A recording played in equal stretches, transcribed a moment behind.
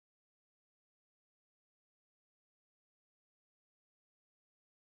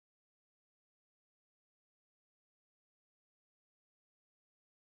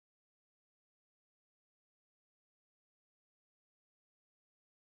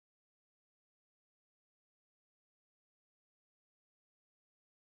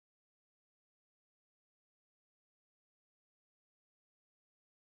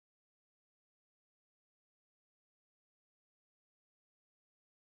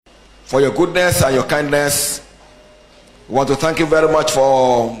for your goodness and your kindness. We want to thank you very much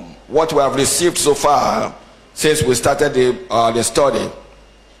for what we have received so far since we started the study.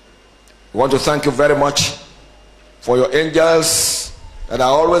 We want to thank you very much for your angels that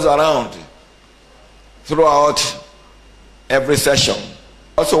are always around throughout every session.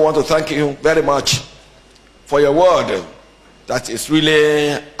 I also want to thank you very much for your word that is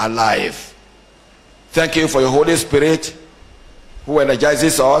really alive. Thank you for your Holy Spirit who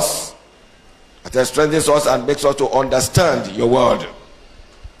energizes us, that strengthens us and makes us to understand your word.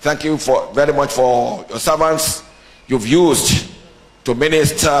 Thank you very much for your servants you've used to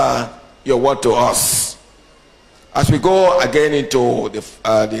minister your word to us. As we go again into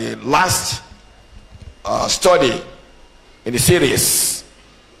the last study in the series,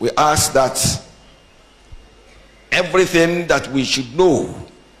 we ask that everything that we should know,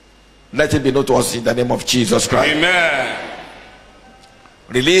 let it be known to us in the name of Jesus Christ. Amen.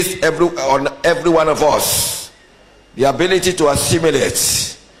 Release on every one of us the ability to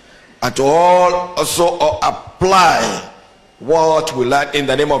assimilate and to also apply what we learn in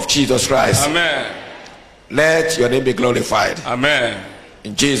the name of Jesus Christ. Amen. Let your name be glorified. Amen.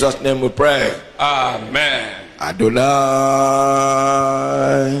 In Jesus' name we pray. Amen. Adonai,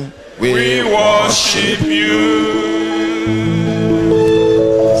 we worship you,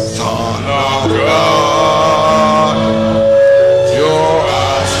 Son of God. You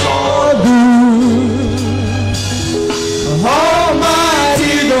are so good,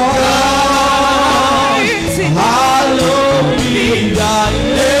 Almighty God. Hallowed be thy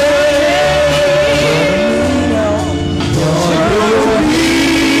name. Your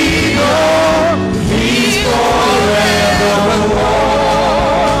dominion is forevermore.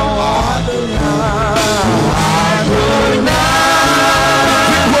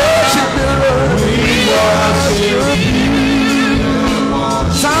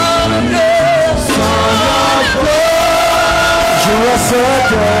 You are so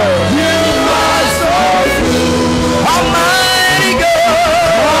good, Almighty God,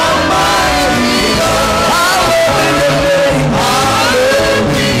 hallowed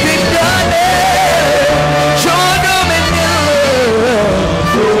be thy name. Your dominion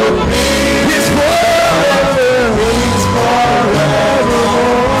is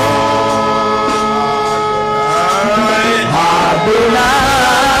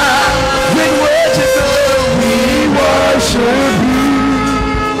forever. We worship you.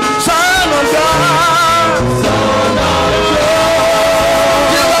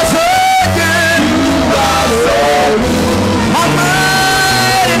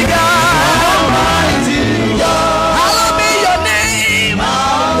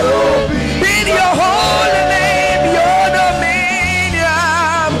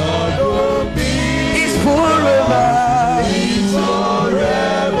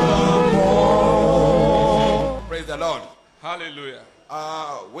 Hallelujah.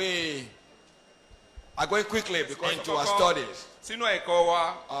 We are going quickly because into our studies. We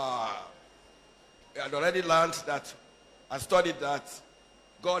had already learned that and studied that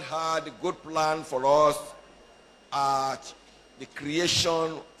God had a good plan for us at the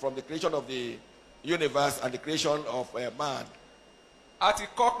creation, from the creation of the universe and the creation of man. And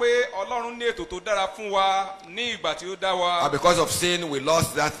because of sin, we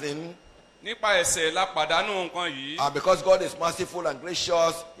lost that thing. And because God is merciful and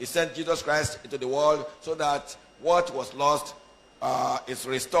gracious, He sent Jesus Christ into the world so that what was lost is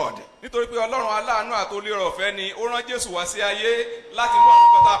restored. It's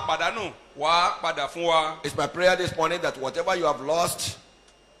my prayer this morning that whatever you have lost,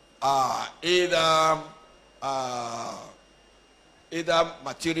 either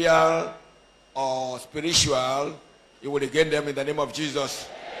material or spiritual, you will regain them in the name of Jesus.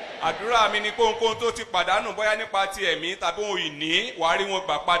 Àdúrà mi ni kónkón tó ti pàdánù bóyá nípa ti ẹ̀mí tàbí ohun ìní wàá rí wọn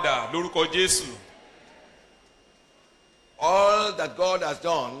gbà padà lórúkọ Jésù. All that God has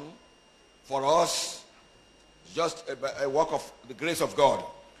done for us is just a work of the grace of God.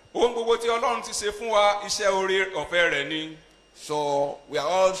 Ohun gbogbo tí Ọlọ́run ti ṣe fún wa iṣẹ́ oore ọ̀fẹ́ rẹ̀ ni. So we are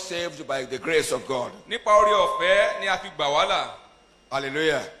all saved by the grace of God. Nípa oore ọ̀fẹ́ ni a fi gbà wá là.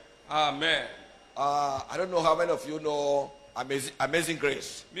 Hallelujah. Amen. I don't know how many of you know Amazing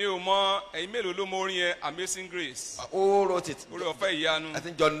Grace. Mi ò mọ ẹ̀yin mélòó ló mọ orin yẹn Amazing Grace. Who wrote it? Oore ọ̀fẹ́ ìyanu. I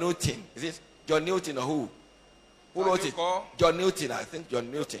think John Newton. Is it John Newton or who? Who wrote it? John Newton. I think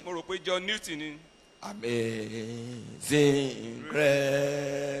John Newton. Mo rò pé John Newton ni. Amazing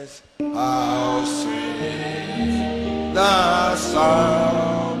grace, how sweet the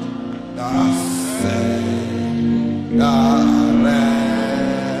sound that saved the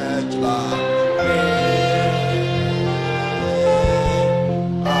wretch like me.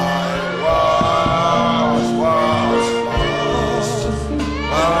 I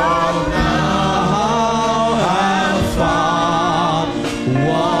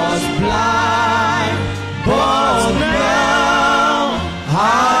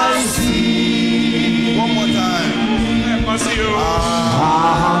sí o.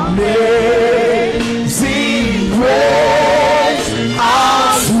 Amazing grace,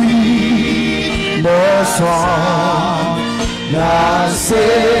 how sweet the song that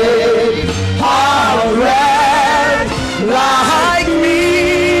saved a wretch like me.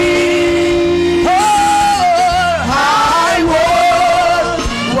 Oh, I was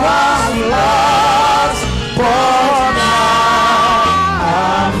lost, but now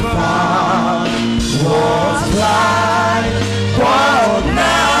I'm found. Was blind, but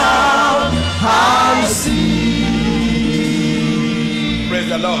now I see. Praise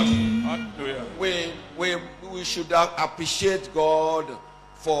the Lord. Hallelujah. We should appreciate God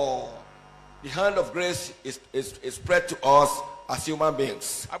for the hand of grace is spread to us as human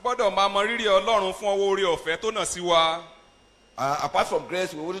beings. A gbọ́dọ̀ máa mọ rírì Ọlọ́run fún ọwọ́ orí ọ̀fẹ́ tó nà sí wa. Apart from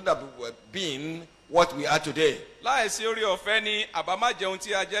grace, we wouldn't have been what we are today. Láìsí orí ọ̀fẹ́ ni àbá má jẹun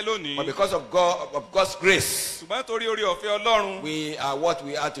tí a jẹ́ lónìí. But because of God's grace, Ṣùgbọ́n torí orí ọ̀fẹ́ Ọlọ́run, we are what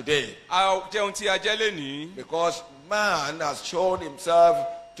we are today. a jẹun tí a jẹ́ lénìí. Because man has shown himself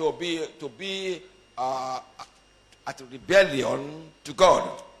to be at rebellion to God.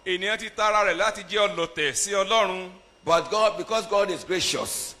 Ènìyàn ti tara rẹ̀ láti jẹ́ ọlọ̀tẹ̀ sí Ọlọ́run. But because God is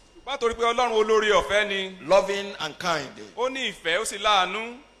gracious, Ṣùgbọ́n torí pé Ọlọ́run olórí ọ̀fẹ́ ni, loving and kind, ó ní ìfẹ́ ó sì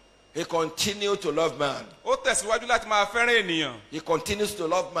láàánú. he continues to love man. Ó tẹ̀síwájú láti máa fẹ́ràn ènìyàn. He continues to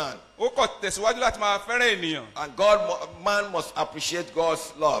love man. Ó kọ̀ tẹ̀síwájú láti máa fẹ́ràn ènìyàn. And man must appreciate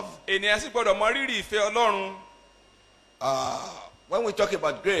God's love. Ènìyàn sì gbọ́dọ̀ mọ rírì ìfẹ́ Ọlọ́run. When we talk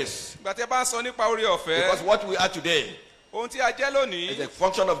about grace, Ìgbà tí ẹ bá ń sọ nípa orí ọ̀fẹ́, because what we are today ohun tí a jẹ́ is lónìí, a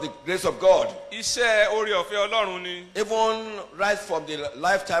function of the grace of God. iṣẹ́ orí ọ̀fẹ́ Ọlọ́run ni. Even right from the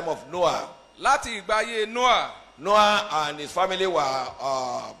lifetime of Noah, Láti ìgbà ayé Noah, Noah and his family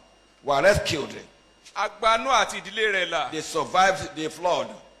were rescued. a gba Noah àti ìdílé rẹ̀ là. They survived the flood.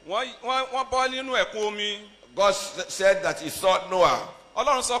 Wọ́n bọ́ nínú ẹ̀kún omi. God said that he saw Noah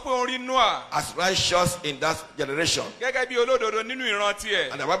Ọlọ́run sọ pé òun rí Noah as righteous in that generation. gẹ́gẹ́ bí olódodo nínú ìran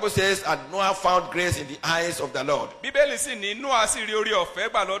tiẹ̀. And the Bible says, and Noah found grace in the eyes of the Lord. Bíbélì sì ní Noah sì rí orí ọ̀fẹ́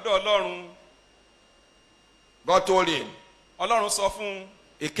gbà lọ́dọ̀ Ọlọ́run. God told him, Ọlọ́run sọ fún un.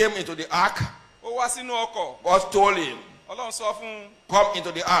 he came into the ark. Ó wá sínú ọkọ̀. God told him, Ọlọ́run sọ fún un. come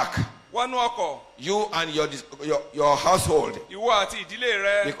into the ark, Wọnú ọkọ̀. you and your household. Ìwọ àti ìdílé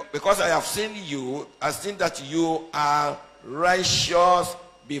rẹ. Because I have seen you, I've seen that you are righteous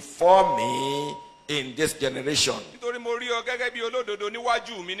before me in this generation. Nítorí mo rí ọ gẹ́gẹ́ bí olódodo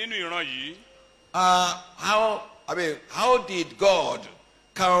níwájú mi nínú ìran yìí. How did God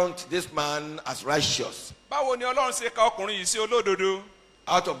count this man as righteous Báwo ni Ọlọ́run ṣe ka ọkùnrin yìí sí olódodo?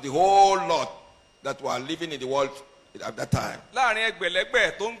 out of the whole lot that were living in the world at that time? Láàrin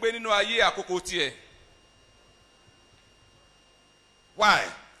ẹgbẹ̀lẹ́gbẹ̀ tó ń gbé nínú ayé àkókò tiẹ̀. Why?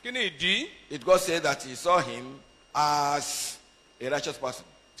 Kí ni ìdí? Did God say that he saw him as a righteous person?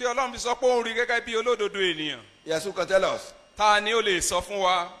 Tí Ọlọ́run fi sọ pé òun rí gẹ́gẹ́ bí olódodo ènìyàn. Yes, who can tell us? Ta ni ó lè sọ fún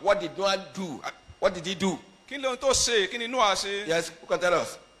wa? What did Noah do? What did he do? Kí ni ohun tó ṣe? Kí ni Noah ṣe? Yes, who can tell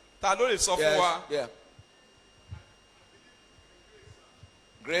us? Ta ló lè sọ fún wa? Yeah.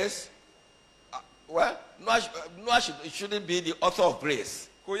 Grace? Well, Noah shouldn't be the author of grace.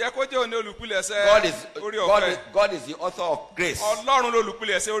 Kò yẹ kó jẹ́ òní olùpilẹ̀ṣẹ̀ orí ọ̀fẹ́. God is the author of grace. Ọlọ́run ló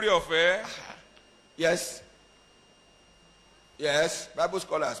olùpilẹ̀ṣẹ̀ orí ọ̀fẹ́. Yes. Yes. Bible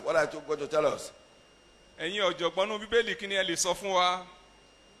scholars, what are you going to tell us? Ẹ̀yin ọ̀jọ̀gbọ́n nínú Bíbélì kí ni ẹ lè sọ fún wa?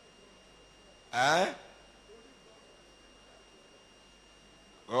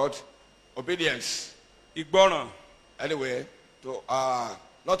 God, obedience. Ìgbọràn. Anyway,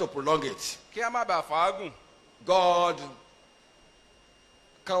 not to prolong it. Kí a má bàa fàágùn. God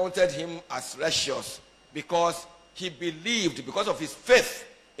counted him as righteous because he believed, because of his faith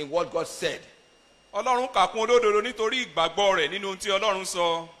in what God said. Ọlọ́run kà kún olódodo nítorí ìgbàgbọ́ rẹ̀ nínú ohun tí Ọlọ́run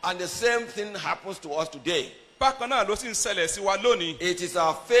sọ. And the same thing happens to us today. Bákan náà ló sì ń ṣẹlẹ̀ sí wa lónìí. It is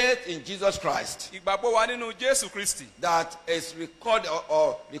our faith in Jesus Christ Ìgbàgbọ́ wa nínú Jésù Kristi that is recorded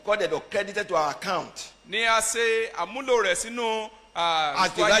or credited to our account ni a ṣe àmúlò rẹ̀ sínú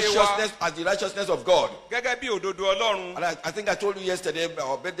as the righteousness of God. gẹ́gẹ́ bí òdodo Ọlọ́run. And I think I told you yesterday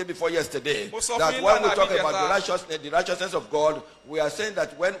or the day before yesterday Mo sọ that fún yín when we lánàá talk bí about ìjẹta. the righteousness of God, we are saying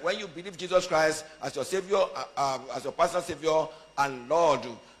that when you believe Jesus Christ as your Savior, as your personal Savior and Lord,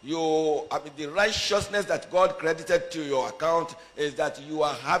 the righteousness that God credited to your account is that you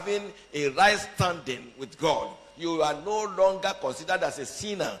are having a right standing with God. You are no longer considered as a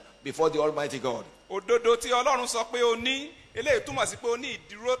sinner before the Almighty God. Òdodo tí Ọlọ́run sọ pé o ní, eléyìí túmọ̀ sí pé o ní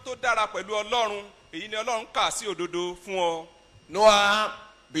ìdúró tó dára pẹ̀lú Ọlọ́run. Èyí ni Ọlọ́run kà sí òdodo fún ọ. Noah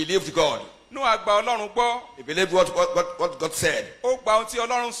believed God. Noah gba Ọlọ́run gbọ́. He believed what God said. Ó gba ohun tí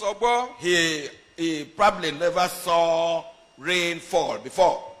Ọlọ́run sọ gbọ́. He probably never saw rain fall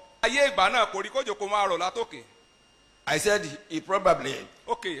before. ayé ìgbà náà kò rí kójò kó máa rọ̀ látòkè. I said he probably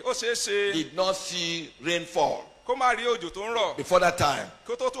ok ó ṣeé ṣe did not see rain fall kó má rí òjò tó ń rọ̀ before that time.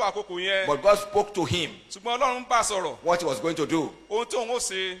 kó tó tó àkókò yẹn. But God spoke to him ṣùgbọ́n ọlọ́run bá a sọ̀rọ̀ what he was going to do. ohun tí òun ó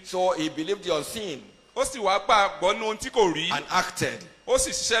ṣe. So he believed the unseen ó sì wá gbàgbọ́ ní ohun tí kò rí. and acted. ó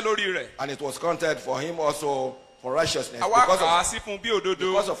sì ṣiṣẹ́ lórí rẹ̀. And it was counted for him also for righteousness. àwa kà á Because sí fún bí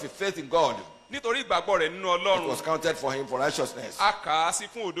òdodo. of his faith in God, nítorí ìgbàgbọ́ rẹ̀ nínú it ọlọ́run. was counted for him for righteousness. a kà á sí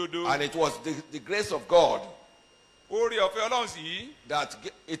fún òdodo. And it was the grace of God oore ọ̀fẹ́ ọlọ́run sì yìí.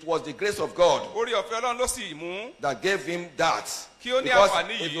 it was the grace of God oore ọ̀fẹ́ ọlọ́run ló sì mú. that gave him that. Kí ó ní Because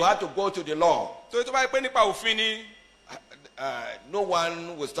àǹfààní if yìí. you had to go to the law, torí tó bá yẹ pé nípa òfin ni no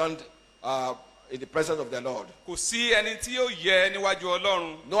one will stand in the presence of the Lord. kò sí ẹni tí yóò yẹ níwájú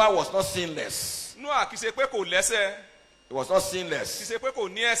ọlọ́run. Noah was not sinless. Noah kì í ṣe pé kò lẹ́sẹ̀ He was not kì í sinless. ṣe pé kò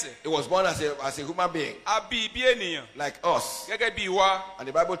ní ẹ̀ṣẹ̀. He was born as a human being a bí bí ènìyàn like us. gẹ́gẹ́ bí wa. And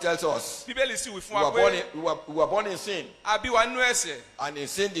the Bible tells us bíbélì sì wí fún we wa were born pé we were born in sin. a bí wa nínú ẹ̀ṣẹ̀. And in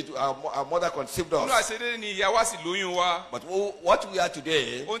sin our mother conceived nínú us. àṣedé ni ìyá wa sì lóyún wa. But what we are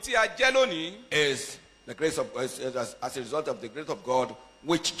today ohun tí a jẹ́ lónìí is the grace of as a result of the grace of God,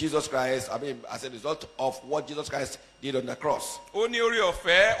 which Jesus Christ, as a result of what Jesus Christ did on the cross. ó ní oore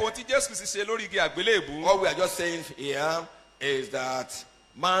ọ̀fẹ́ ohun tí Jésù Kristi ṣe lórí igi àgbélébùú. All we are just saying here is that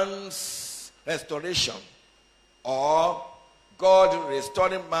man's restoration, or God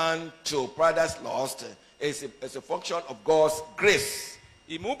restoring man to paradise lost, is a function of God's grace.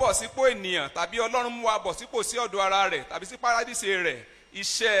 ìmúbọ̀sípò ènìyàn tàbí ọlọ́run mú wa bọ̀ sípò sí ọ̀dọ̀ ara rẹ̀ tàbí sí paradíṣe rẹ̀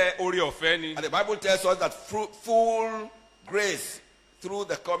iṣẹ́ oore ọ̀fẹ́ ni. And the Bible tells us that full grace through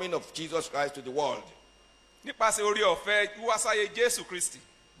the coming of Jesus Christ to the world. nípasẹ̀ oore ọ̀fẹ́ wíwá sáyé Jésù Kristi.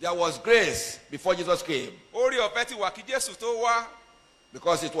 There was grace before Jesus came, oore ọ̀fẹ́ ti wà kí Jésù tó wá.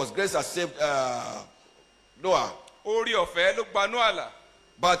 because it was grace that saved Noah. oore ọ̀fẹ́ ló gba Nóà là.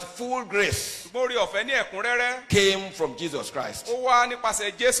 But full grace ṣùgbọ́n oore ọ̀fẹ́ ní ẹ̀kúnrẹ́rẹ́ came from Jesus Christ. ó wá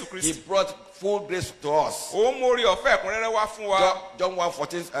nípasẹ̀ Jésù He Kristi. brought full grace to us. ó mú oore ọ̀fẹ́ ẹ̀kúnrẹ́rẹ́ wá fún wa. John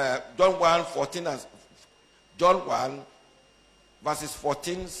 1:14 and John 1 verses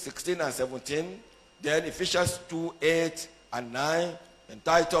 14, 16 and 17. Then Ephesians 2:8 and 9, and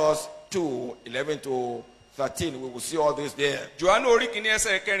Titus 2:11 to 13. We will see all this there. Jòhánù orí kìíní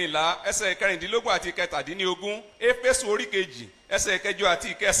ẹsẹ̀ kẹrìnlá ẹsẹ̀ kẹrìndínlógún àti kẹtàdínlógún. Éfésù orí kejì ẹsẹ̀ kẹjọ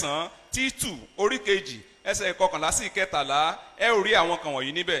àti ìkẹsàn-án. Títù orí kejì ẹsẹ̀ kọkànlá sí ìkẹtàlá. ẹ ò rí àwọn kan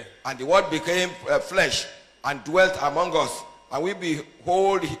wọ̀nyí níbẹ̀. And the word became flesh and dwelt among us, and we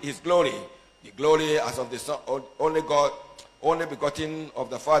behold his glory, the glory as of the Son, only God, only begotten of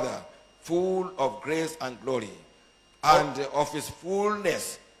the Father, full of grace and glory. And of his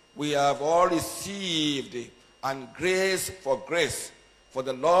fullness we have all received, and grace for grace. For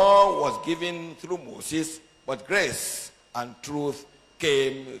the law was given through Moses, but grace and truth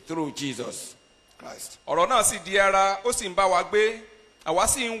came through Jesus Christ. ọ̀rọ̀ náà sì di ara ó sì ń bá wa gbé àwa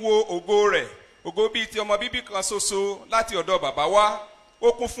sì ń wo ògo rẹ̀ ògo bíi ti ọmọ bíbí kan ṣoṣo láti ọ̀dọ̀ bàbá wa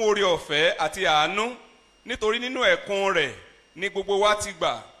ó kún fún oore ọ̀fẹ́ àti àánú nítorí nínú ẹ̀kún rẹ̀ ni gbogbo wa ti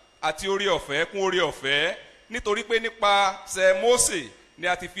gbà àti oore ọ̀fẹ́ kún oore ọ̀fẹ́ nítorí pé nípasẹ̀ Mósè ni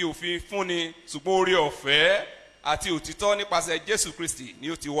a ti fi òfin fúnni ṣùgbọ́n oore ọ̀fẹ́ àti òtítọ́ nípasẹ̀ Jésù Kristi ni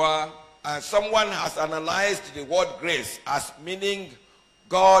ó ti wá. And someone has analyzed the word grace as meaning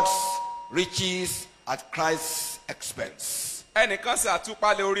God's riches at Christ's expense. ẹnìkan sì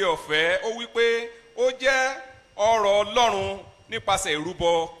àtúpalẹ̀ oore ọ̀fẹ́ ó wí pé ó jẹ́ ọrọ̀ Ọlọ́run nípasẹ̀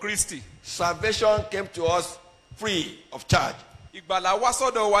ìrúbọ Kristi. Salvation came to us free of charge, ìgbàlà wá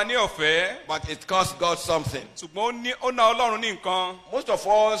sọ́dọ̀ wa ní ọ̀fẹ́ but it cost God something. ṣùgbọ́n ó ná Ọlọ́run ní nǹkan. Most of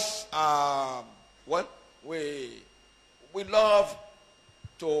us, we love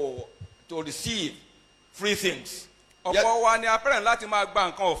to receive free things. ọ̀pọ̀ wa ni a fẹ́ràn láti máa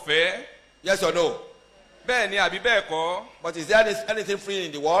gba nǹkan ọ̀fẹ́. Yes or no? bẹ́ẹ̀ ni àbí bẹ́ẹ̀ kọ́. But is there anything free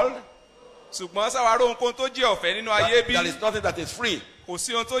in the world? ṣùgbọ́n sáwárò ohunkóhun tó jẹ́ ọ̀fẹ́ nínú ayé bí. There is nothing that is free. kò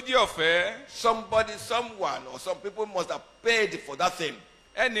sí ohun tó jẹ́ ọ̀fẹ́. Someone, or some people must have paid for that thing.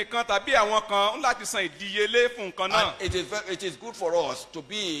 ẹnìkan tàbí àwọn kan ń láti san ìdíyelé fún nǹkan náà. And it is good for us to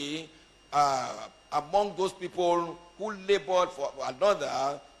be among those people who labored for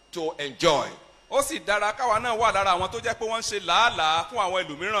another to enjoy. ó sì dára káwa náà wà lára àwọn tó jẹ́ pé wọ́n ń ṣe làálàá fún àwọn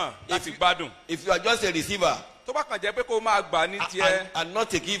ẹlòmíràn láti gbádùn. If you are just a receiver tó bá kàn jẹ́ pé kó máa gbà ní tiẹ̀ and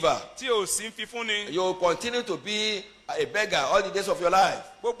not a giver, tí ò sí ń fi fún ni. you will continue to be a beggar all the days of your life.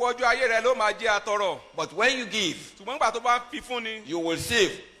 gbogbo ọjọ́ ayé rẹ ló máa jẹ́ atọrọ. But when you give, ṣùgbọ́n nígbà tó bá ń fi fún ni you will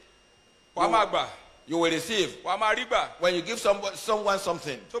receive. wàá máa gbà You will receive. wàá máa rí gbà. When you give someone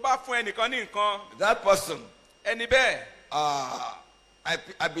something, tó bá fún ẹnìkan ní nǹkan that person, ẹni bẹ́ẹ̀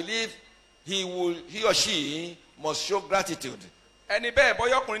I believe he or she must show gratitude. ẹni bẹ́ẹ̀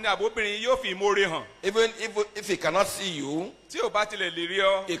bọ́yọ́ ọkùnrin ní àbóbìnrin yóò fi ìmoore hàn. Even if he cannot see you, tí ò bá tilẹ̀ lè rí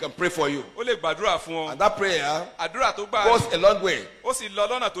ọ he can pray for you. ó lè gbàdúrà fún ọ. And that prayer àdúrà tó gbà goes a long way ó sì lọ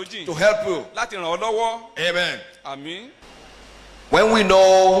lọ́nà tó jìn to help you. láti ràn ọ́ lọ́wọ́. Amen. àmín. When we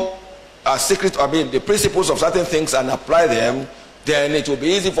know the principles of certain things and apply them, then it will be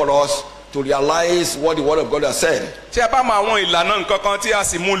easy for us to realize what the Word of God has said. tí a bá mọ àwọn ìlànà nǹkan kan tí a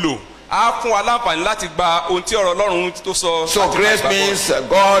sì mú lò á fún wa láǹfààní láti gba ohun tí ọ̀rọ̀ Ọlọ́run tó sọ. So grace means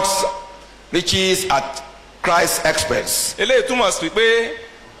God's riches at Christ's expense. eléyìí túmọ̀ sí pé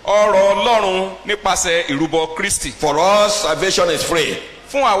ọ̀rọ̀ Ọlọ́run nípasẹ̀ ìrúbọ Kristi. For us, salvation is free.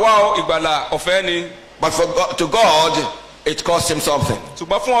 fún àwa ìgbàlà ọ̀fẹ́ ni. But to God, it cost him something.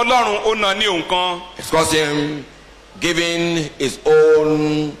 ṣùgbọ́n fún Ọlọ́run ó ná ní ohun kan. It cost him giving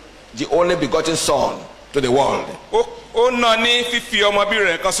the only begotten Son to the world. ó ná ní fífi ọmọbí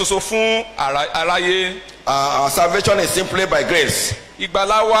rẹ̀ kan ṣoṣo fún aráyé. Our salvation is simply by grace.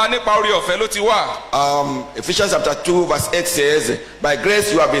 ìgbàlà wa nípa orí ọ̀fẹ́ ló ti wà. Ephesians chapter 2 verse 8 says, by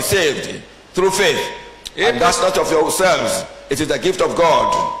grace you have been saved through faith. And that's not of yourselves. It is the gift of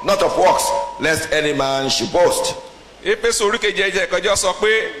God, not of works, lest any man should boast. Éfésù oríkejì ẹ̀jẹ̀ ìkọjọ́ sọ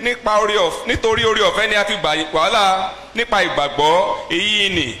pé nítorí orí ọ̀fẹ́ ni a fi gbà wàhálà nípa ìgbàgbọ́ èyí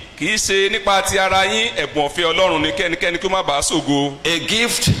ni kì í ṣe nípa ti ara yín ẹ̀bùn ọ̀fẹ́ Ọlọ́run ní kẹ́nikẹ́ni kí ó má bàa ṣògo. A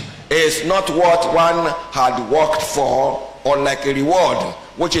gift is not what one had worked for, unlike a reward,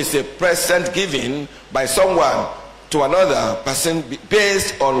 which is a present given by someone to another person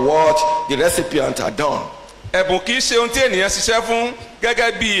based on what the recipient had done. ẹ̀bùn kì í ṣe ohun tí ènìyàn ṣiṣẹ́ fún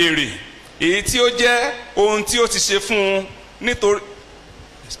gẹ́gẹ́ bí èrè èyí tí ó jẹ́ ohun tí ó ti ṣe fún un nítorí.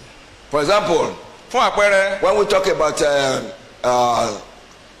 For example, fún àpẹẹrẹ. when we talk about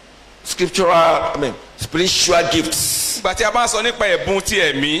spiritual gifts. ìgbà tí a bá sọ nípa ẹ̀bùn ti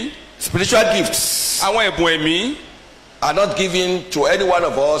ẹ̀mí. Spiritual gifts. àwọn ẹ̀bùn ẹ̀mí. Are not given to any one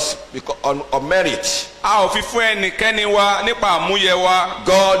of us because on merit. a ò fi fún ẹnikẹ́ni wa nípa àmúyẹ wa.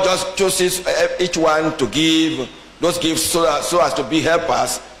 God just chooses each one to give those gifts so as to be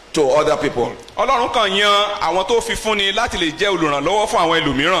helpers to other people. Ọlọ́run kàn yan àwọn tó fi fúnni láti lè jẹ́ olùrànlọ́wọ́ fún àwọn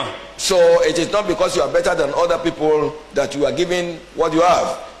ẹlòmíràn. So it is not because you are better than other people that you are given what you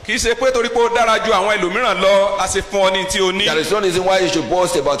have. kì í ṣe pé torí pé ó dára ju àwọn ẹlòmíràn lọ a ṣe fún ọ ní tí o ní. There is no reason why you should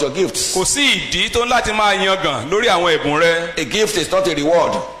boast about your gifts. kò sí ìdí tó ń láti máa yangàn lórí àwọn ẹ̀bùn rẹ. A gift is not a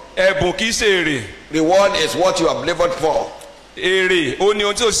reward. ẹ̀bùn kì í ṣe èrè. Reward is what you have labored for. èrè ó ní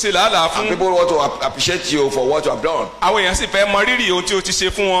ohun tí o ti ṣe làálàá fún. And people want to appreciate you for what you have done. àwọn èèyàn sì fẹ́ mọ rírì ohun tí o ti ṣe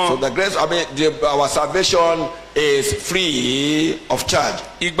fún wọn. So the grace, our salvation is free of charge.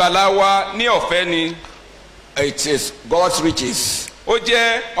 ìgbàlà wa ní ọ̀fẹ́ ni. It is God's riches. ó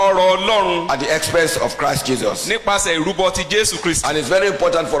jẹ́ ọ̀rọ̀ Ọlọ́run. At the expense of Christ Jesus. nípasẹ̀ ìrúbọ ti Jésù Kristi. And it's very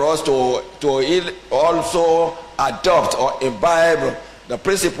important for us to also adopt or imbibe the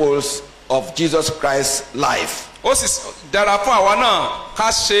principles of Jesus Christ's life. ó sì dára fún àwa náà ká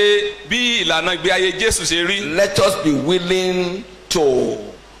ṣe bí ìlànà ìgbé ayé Jésù ṣe rí. Let us be willing to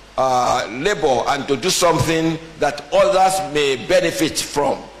labor and to do something that others may benefit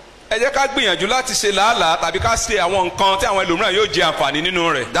from. ẹ jẹ́ ká gbìyànjú láti ṣe làálàá tàbí ká ṣe àwọn nǹkan tí àwọn ẹlòmíràn yóò jẹ àǹfààní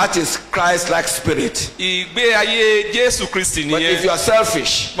nínú rẹ̀. That is Christ-like spirit. ìgbé ayé Jésù Kristi But if nìyẹn. you are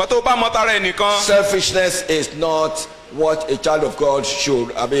selfish, bọ́n tó bá mọ́tara ẹnìkan. selfishness is not what a child of God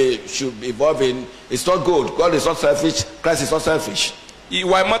should evolve in. It's not good. God is not selfish. Christ is not selfish.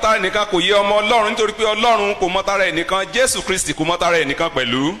 ìwà ìmọ́tara ẹnìkan kò yẹ ọmọ Ọlọ́run nítorí pé Ọlọ́run kò mọ́tara ẹnìkan Jésù Kristi kò mọ́tara ẹnìkan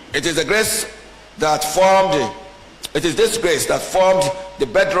pẹ̀lú. It is the grace that formed. It is this grace that formed the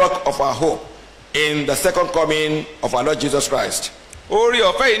bedrock of our hope in the second coming of our Lord Jesus Christ. orí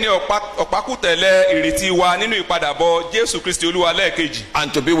ọ̀fẹ́ yìí ní ọ̀pákùtẹ̀lẹ̀ ìrètí wa nínú ìpadàbọ̀ Jésù Kristi Olúwa lẹ́ẹ̀kejì.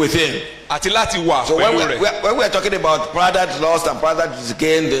 And to be with him. àti láti wà So pẹ̀lú rẹ̀. when we are talking about paradise lost and paradise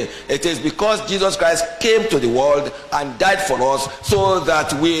gained, it is because Jesus Christ came to the world and died for us so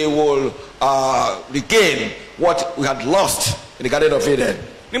that we will regain what we had lost in the Garden of Eden.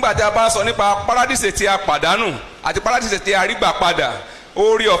 nígbà tí a bá sọ nípa paradíṣe tí a pàdánù àti paradíṣe tí a rí gbà padà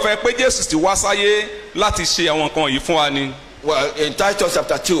orí ọ̀fẹ́ pé Jésù ti wá sáyé láti ṣe àwọn nǹkan yìí fún wa ni. Well, in Titus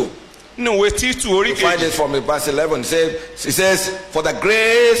chapter 2, nínú ìwé Títù orí you find kejì. it from verse 11. It says, for the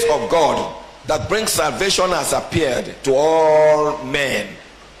grace of God that brings salvation has appeared to all men,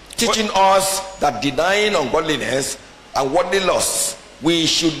 teaching us that denying ungodliness and worldly lusts, we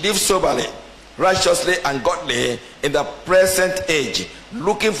should live soberly, righteously and godly in the present age,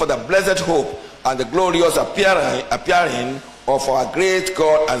 looking for the blessed hope and the glorious appearing of our great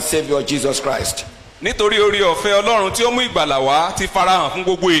God and Savior Jesus Christ. nítorí orí ọ̀fẹ́ Ọlọ́run tí ó mú ìgbàlà wá ti farahàn fún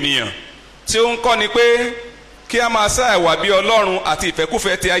gbogbo ènìyàn tí ó ń kọ́ ni pé kí a máa sá ìwà bí Ọlọ́run àti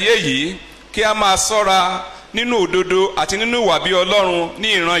ìfẹ́kúfẹ̀ẹ́ ti ayé yìí kí a máa ṣọ́ra nínú òdodo àti nínú ìwà bí ọlọ́run ní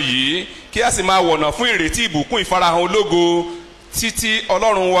ìran yìí kí a sì máa wọ̀nà fún ìrètí ìbùkún ìfarahàn ológo títí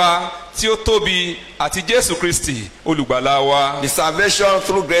ọlọ́run wa tí ó tóbi àti Jésù Kristi olùgbàlà wa. The salvation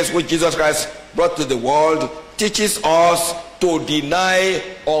through grace which Jesus Christ brought to the world teaches us to deny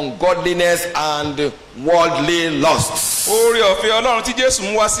ungodliness and worldly lusts. Oore ọ̀fẹ́ ọlọ́run tí Jésù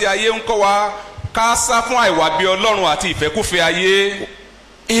mú wá sí ayé ń kọ́ wa ká sá fún àìwà bí ọlọ́run àti ìfẹ́kúfẹ̀ẹ́ ayé.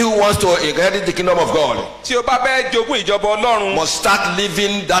 He who wants to inherit the kingdom of God Tí o bá fẹ́ jogún ìjọba ọlọ́run must start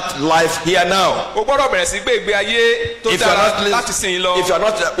living that life here now. o gbọ́dọ̀ bẹ̀rẹ̀ sí gbé ìgbé ayé tó dára láti sìn lọ. if you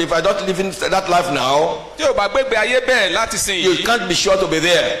are not living that life now, Tí o bá gbé ìgbé ayé bẹ́ẹ̀ láti sìn you yìí can't be sure to be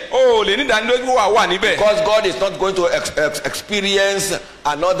there. o lè ní ìdánilójú wà níbẹ̀. Because God is not going to experience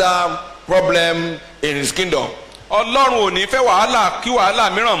another problem in his kingdom. Ọlọ́run ò ní fẹ́ wàhálà kí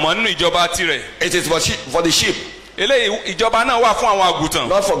wàhálà mìíràn mọ́ nínú ìjọba tirẹ̀. It is for the sheep, Eléyìí ìjọba náà wà fún àwọn àgùntàn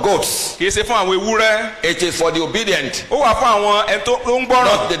not for goats. kì í ṣe fún àwọn ewúrẹ́. It is for the obedient, Ó wà fún àwọn ẹni tó ń gbọ́ràn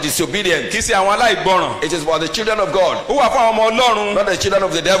not the disobedient. kì í ṣe àwọn aláìgbọ́ràn. It is for the children of God, Ó wà fún àwọn ọmọ Ọlọ́run not the children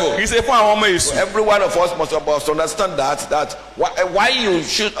of the devil. kì í ṣe fún àwọn ọmọ èṣù. Every one of us must understand that why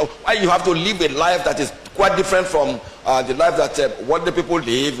you have to live a life that is quite different from the life that what the people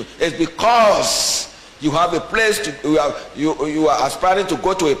live is because you have a place you are aspiring to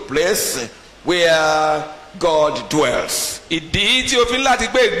go to a place where God dwells. Ìdí tí o fi ń láti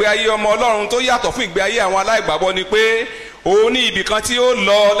gbé ìgbé ayé ọmọ Ọlọ́run tó yàtọ̀ fún ìgbé ayé àwọn aláìgbàgbọ́ ni pé o ní ibì kan tí ó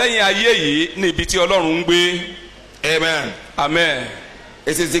lọ lẹ́yìn ayé yìí ní ibi tí Ọlọ́run ń gbé. Amen. Amen.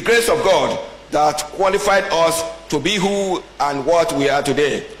 It is the grace of God that qualified us to be who and what we are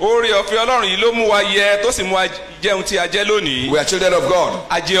today. Oore ọ̀fẹ́ Ọlọ́run yìí ló mú wa yẹ tó sì mú wa jẹun tí a jẹ́ lónìí. We are children of God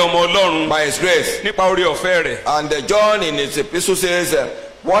A jẹ́ ọmọ Ọlọ́run by his grace. nípa oore ọ̀fẹ́ rẹ̀. And John in his epistle says,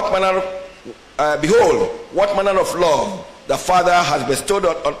 behold, what manner of love the Father has bestowed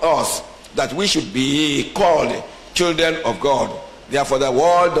on us, that we should be called children of God. Therefore the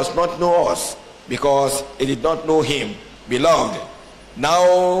world does not know us, because it did not know him. Beloved,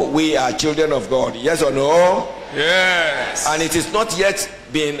 now we are children of God. Yes or no? Yes. And it is not yet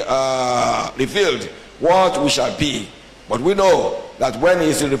been revealed what we shall be. But we know that when he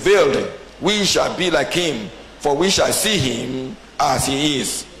is revealed, we shall be like him, for we shall see him as he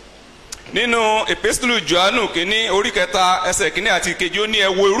is. Nínú epistulu Jòhánù kìíní orí kẹta ẹsẹ̀ kìíní àti ìkejì ó ní ẹ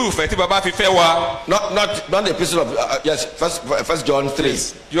wo irú ìfẹ́ tí baba fi fẹ́ wa. Not the epistle of yes, first John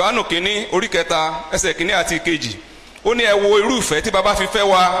 3. Jòhánù kìíní orí kẹta ẹsẹ̀ kìíní àti ìkejì ó ní ẹ wo irú ìfẹ́ tí baba fi fẹ́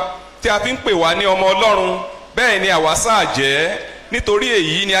wa tí a fi ń pè wá ní ọmọ Ọlọ́run bẹ́ẹ̀ ni àwa sáà jẹ́ nítorí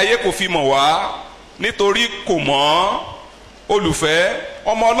èyí ni ayé kò fi mọ̀ wá nítorí kò mọ̀ olùfẹ́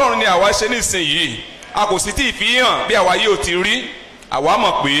ọmọ Ọlọ́run ni àwa ṣe nísìnyìí a kò sì tí ì fi hàn bí àwa yóò ti rí àwa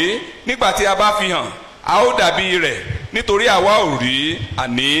mọ̀ pé nígbà tí a bá fi hàn a ó dàbí rẹ̀ nítorí àwa ò rí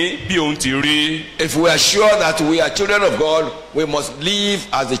àní bí òun ti rí. If we are sure that we are children of God, we must live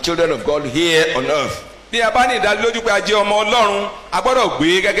as the children of God here on earth. Bí a bá ní ìdánilójú pé a jẹ́ ọmọ Ọlọ́run a gbọ́dọ̀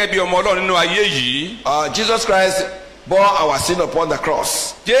gbé gẹ́gẹ́ bí ọmọ Ọlọ́run nínú ayé yìí. Jesus Christ bore our sin upon the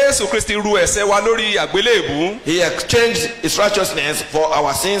cross. Jésù Kristi ru ẹ̀ṣẹ̀ wa lórí àgbélébùú. He exchanged his righteousness for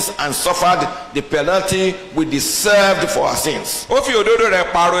our sins and suffered the penalty we deserved for our sins. Ó fi òdodo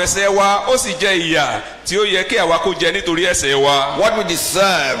rẹ̀ pààrọ̀ ẹ̀ṣẹ̀ wa ó sì jẹ ìyà tí ó yẹ kí àwa kó jẹ nítorí ẹ̀ṣẹ̀ wa. What we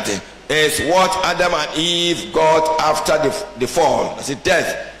deserved is what Adam and Eve got after the fall. That's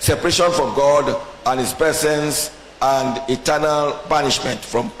death, separation from God and his presence, and eternal punishment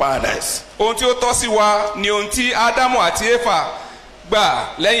from paradise. Ohun tí ó tọ́ sí wa ni ohun tí Ádámù àti Éfà gbà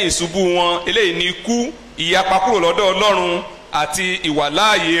lẹ́yìn ìṣubú wọn eléyìí ni ikú ìyapa kúrò lọ́dọ̀ Ọlọ́run àti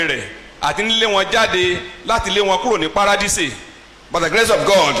ìwàláàyè rẹ̀ àti nílé wọn jáde láti lé wọn kúrò ní paradísè. But the grace of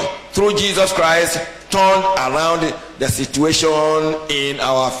God through Jesus Christ turned around the situation in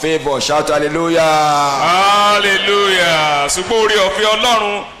our favor. Shout hallelujah. Hallelujah. Ṣùgbọ́n oore ọ̀fẹ́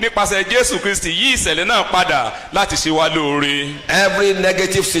Ọlọ́run nípasẹ̀ Jésù Kristi yí ìṣẹ̀lẹ̀ náà padà láti ṣe wá lóore. Every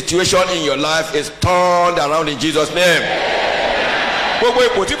negative situation in your life is turned around in Jesus' name. Gbogbo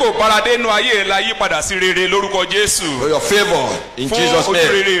ipò tí kò paradé inú ayé la yí padà sí rere lórúkọ Jésù. For your favor in Jesus' Fún ojú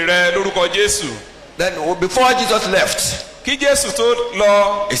name. rere rẹ lórúkọ Jésù. Then before Jesus left, Kí Jésù tó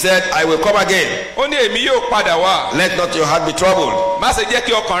lọ, he said, I will come again. ó ní èmi yóò padà wá. Let not your heart be troubled. Má ṣe jẹ́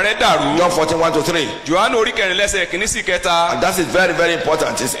kí ọkàn rẹ dàrú. John 14:1-3. Jòhánù orí kẹrin lẹ́sẹ̀ kìíní sí kẹta. And that is very, very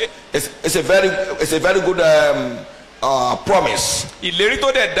important. It's a very good promise. Ìlérí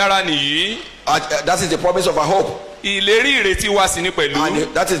tó dẹ̀ dára nìyí. That is the promise of our hope. ìlérí ìrètí wa sì ni pẹ̀lú.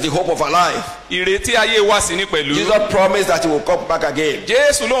 And that is the hope of our life. ìrètí ayé wa sì ni pẹ̀lú. Jesus promised that he will come back again.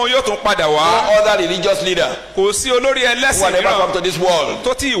 jésù lóun yóò tún padà No wá. other religious leader kò sí olórí who ẹlẹ́sìn had ever come mìíràn to this world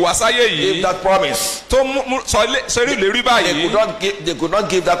tó ti ìwàsáyé gave yìí that promise. tó sẹ́rù ìlérí báyìí. They could not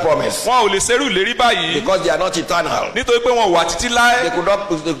give that promise wọn ò lè sẹ́rù ìlérí báyìí because they are not eternal. nítorí pé wọn wà títí They láé.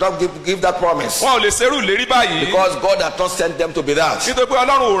 could not give that promise wọn ò lè sẹ́rù ìlérí báyìí because God had not sent them to be that. nítorí pé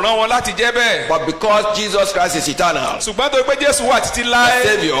ọlọ́run ò rán wọn láti jẹ́ bẹ́ẹ̀. But because Jesus Christ is eternal, ṣùgbọ́n tó pé jésù wà títí láé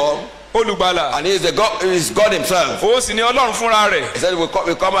Savior, olùgbàlà and he is God himself, òun sì ni ọlọ́run fúnra rẹ̀. he said we'll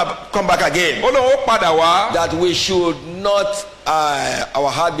come back again. ó lóun ó padà wá. That we should not our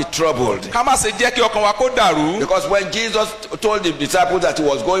heart be troubled. ká má ṣe jẹ́ kí ọkàn wa kó dàrú. Because when Jesus told the disciples that he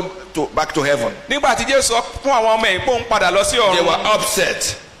was going back to heaven, nígbà tí jésù sọ fún àwọn ọmọ ẹ̀yìn pé òun padà lọ sí they ọ̀run. were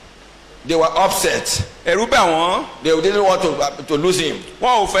upset. They were upset. ẹ̀rù bẹ̀ wọ́n. They didn't want to lose him.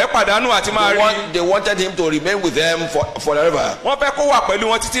 wọn ò fẹ́ pàdánù àti máa rí. They wanted him to remain with them forever. wọ́n fẹ́ kó wà pẹ̀lú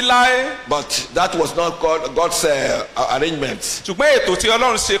wọn títí láé. But that was not God's arrangement. ṣùgbọ́n ètò tí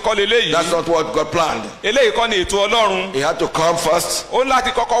ọlọ́run ṣe kọ́ leléyìí. That's not what God planned. eléyìí kọ́ ni ètò ọlọ́run. He had to come first, ó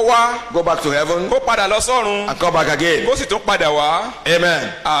láti kọ́kọ́ wá. go back to heaven, kó padà lọ sọ́run. and come back again. kó sì tún padà wá.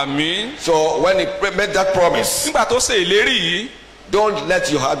 Amen. àmín. So when he made that promise, nígbà tó ṣe ìlérí yìí. don't let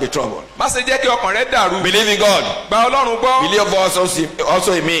your heart be troubled. má ṣe jẹ́ kí ọkàn rẹ dàrú. Believe in God. gba ọlọ́run gbọ́. Believe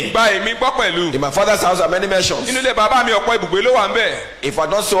also in me. gba èmi gbọ́ pẹ̀lú. In my father's house are many mansions. nínú ilé bàbá mi ọ̀pọ̀ ibùgbé ló wà ń bẹ̀. If I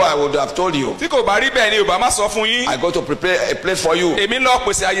don't so, I would have told you. tí kò bá rí bẹ́ẹ̀ ni ò bá má sọ fún yín. I go to prepare a place for you. èmi lọ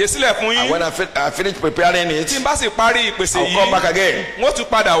pèsè àyè sílẹ̀ fún And yín. when I finish preparing it, tí n bá sì parí ìpèsè I'll come back yìí. again wọ́n tún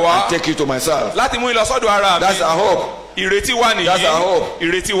padà wá. and take you to myself. láti mú ilọ sọ́dọ̀ ara mi. That's our hope. ìrètí wa nìyí. That's our hope.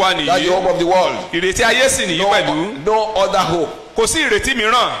 ìrètí wa That's nìyí. the hope of the world. ìrètí ayé sì nìyí pẹ̀lú. No other hope. kò sí ìrètí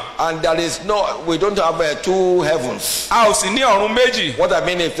mìíràn. And we don't have two heavens. a ò sì ní ọ̀run méjì. What I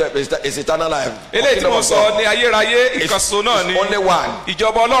mean is eternal life. eléyìí tí mo sọ ní ayérayé ìkànṣó náà ni. Only one.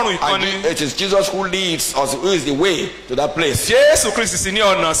 ìjọba ọlọ́run ìkan And ni. it is Jesus who leads us, who is the way to that place. jésù kristi sì ní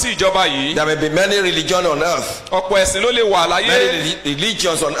ọ̀nà sí ìjọba yìí. There may be many religions on earth, ọ̀pọ̀ ẹ̀sìn ló lè wà láyé. many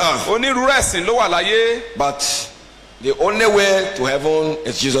religions on earth, onírúurú ẹ̀sìn ló wà láyé. but the only way to heaven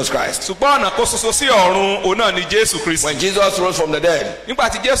is Jesus Christ. ṣùgbọ́n ọ̀nà kó ṣoṣo sí ọ̀run òun náà ni jésù kristi. When Jesus rose from the dead, nígbà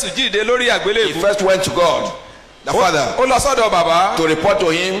tí jésù jíde lórí he àgbélébùú. first went to God, the Father, ó lọ sọ́dọ̀ bàbá to report to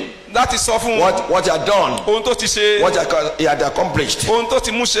him láti sọ fún what he had done, ohun tó ti ṣe, what he had accomplished. ohun tó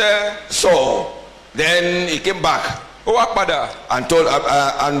ti mú ṣẹ. So then he came back ó wá padà. and told,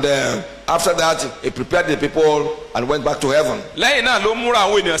 after that he prepared the people and went back to heaven. lẹ́yìn náà ló múra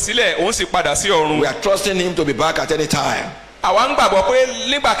àwọn ènìyàn sílẹ̀ òun sì padà sí ọ̀run. We are trusting him to be back at any time. àwa ń gbàgbọ́ pé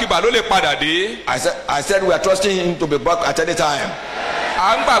nígbàkigbà ló lè padà dé. I said we are trusting him to be back at any time.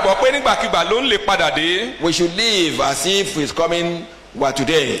 à ń gbàgbọ́ pé nígbàkigbà ló ń lè padà dé. We should live as if he's coming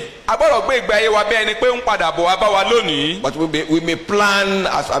today. a gbọ́dọ̀ gbé ìgbé ayé wa bí ẹni pé ń padà bọ̀ wá bá wa lónìí. But we may plan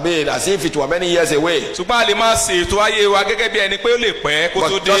as if it were many years away. ṣùgbọ́n a lè máa ṣe ètò ayé wa gẹ́gẹ́ bí ẹni pé ó lè pẹ́ kó tó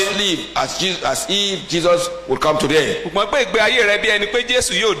But dé. just live as if Jesus would come today. ṣùgbọ́n gbé ìgbé ayé rẹ bí ẹni pé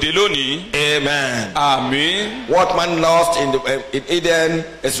jésù yóò dé lónìí. Amen. àmín. What man lost in Eden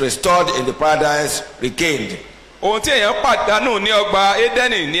is restored in the paradise regained. ohun tí èèyàn pàdánù ní ọgbà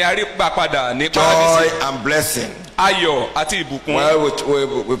édẹ́nì ní arígbà padà ní Joy paradísì. and blessing. ayọ̀ àti ìbùkún. Well,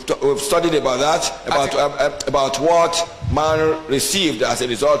 we've studied about that, about what man received as a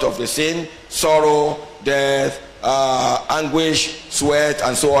result of the sin, sorrow, death, anguish, sweat,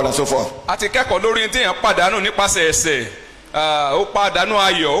 and so on and so forth. a ti kẹ́kọ̀ọ́ lórí tí èèyàn pàdánù nípasẹ̀ ẹ̀ṣẹ̀. ó pàdánù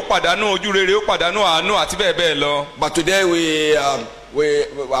ayọ̀ ó pàdánù ojúrere ó pàdánù àánú àti bẹ́ẹ̀ bẹ́ẹ̀ lọ. But today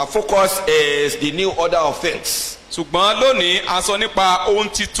our focus is the new order of things. ṣùgbọ́n lónìí a sọ nípa ohun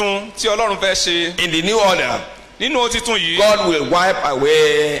titun tí ọlọ́run fẹ́ ṣe. In the new order, nínú ohun titun yìí. God will wipe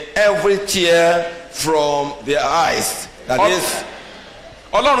away every tear from their eyes. That is,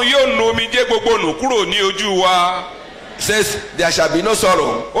 ọlọ́run yóò nu omijé gbogbo nù kúrò ní ojú wa. says there shall be no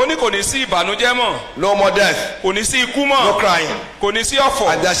sorrow, ó ní kò ní sí ìbànújẹ́ mọ́. no more death, kò ní sí ikú no mọ́. crying, kò ní sí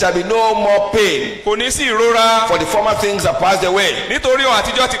ọ̀fọ̀. and there shall be no more pain. kò ní sí ìrora. For the former things are passed away. nítorí ohun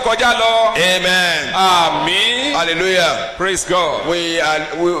àtijọ́ ti kọjá lọ. Amen. àmín. Hallelujah. praise God. We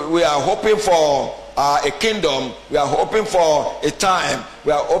are hoping for a kingdom. We are hoping for a time.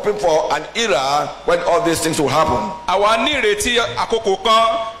 We are hoping for an era when all these things will happen. àwa ní ìrètí àkókò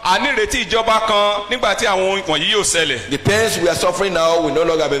kan a ní ìrètí ìjọba kan nígbà tí àwọn ohun wọ̀nyí yóò ṣẹlẹ̀. The pains we are suffering now will no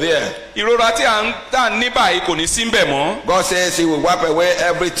longer be there. ìrora tí à ń ní báyìí kò ní sí ń bẹ̀ mọ́. God says he will wipe away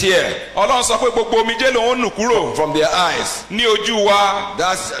every tear ọlọ́run sọ pé gbogbo omijé lòun nù kúrò from their eyes. ní ojú wa.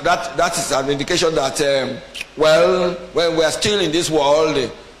 That is an indication that when we are still in this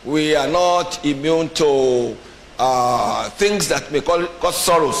world, we are not immune to things that may cause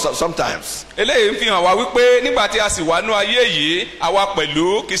sorrow sometimes. eléyìí ń fi hàn wá wípé nígbà tí a sì wà nú ayé yìí àwa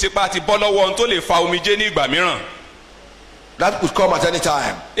pẹ̀lú kì í ṣe pé a ti bọ́ lọ́wọ́ ohun tó lè fa omijé ní ìgbà mìíràn. That could come at any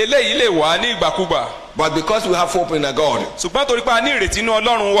time. eléyìí lè wá ní ìgbàkúgbà. But because we have hope in our God, ṣùgbọ́n torí pé a ní ìrètí inú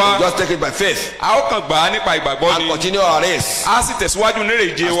ọlọ́run wa we just take it by faith a ó kàn gbà á nípa ìgbàgbọ́ and ni continue our race a sì tẹ̀síwájú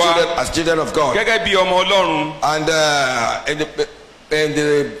nírè ìje wa as children of God. gẹ́gẹ́ bí ọmọ ọlọ́run. And in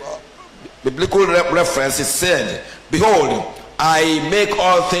the biblical reference, it said, "Behold, I make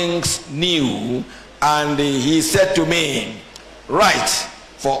all things new." And he said to me, "Write,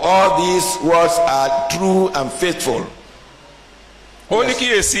 for all these words are true and faithful." ó ní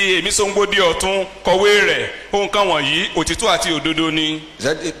kíyèsí èmi sóńgbó di ọ̀tún kọ̀wé rẹ̀ ohun kan wọ̀nyí òtítọ́ àti òdodo ni. He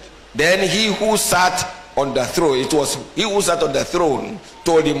said, then he who sat on the throne, it was he who sat on the throne,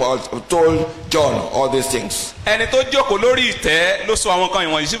 told John all these things. ẹni tó jókòó lórí ìtẹ́ ló sọ àwọn kan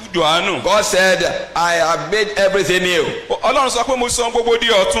ìwọ̀nyí sí Jòhánù. God said, "I have made everything new." ọlọ́run sọ pé mo sọ gbogbo di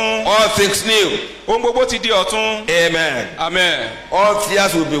ọ̀tún. All things new. ohun gbogbo ti di ọ̀tún. Amen. amen. All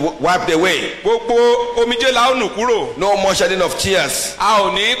tears will be wiped away. gbogbo omijé la ó nù kúrò. No more shedding of tears a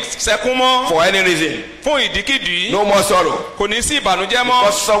ò ní sẹkún mọ́ for any reason. fún ìdíkìdí. No more sorrow. kò ní sí ìbànújẹ́ mọ́.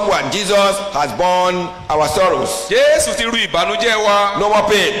 Because someone, Jesus, has borne our sorrows. Jésù ti ru ìbànújẹ́ wa. No more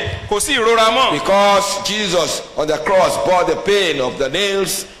pain. kò sí ìrora mọ́. Because Jesus on the cross bore the pain of the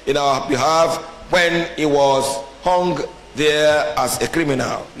nails in our behalf when he was hung there as a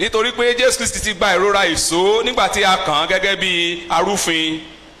criminal. nítorí pé Jésù Kristi ti gba ìrora ìṣó nígbà tí a kàn án gẹ́gẹ́ bí arúfin.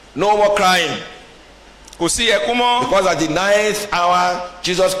 No more crying. kò sí ẹkún mọ́. Because at the 9th hour,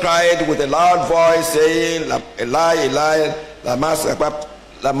 Jesus cried with a loud voice, saying, "Eli, Eli,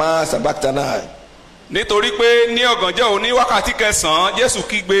 lama sabachthani." nítorí pé ní ọ̀gànjọ́ òní wákàtí kẹsàn-án Jésù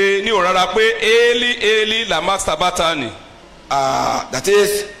kígbe ní òrara pé Eli Eli lama sabachthani. That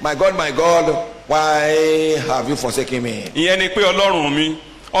is, my God, why have you forsaken me? ìyẹn ni pé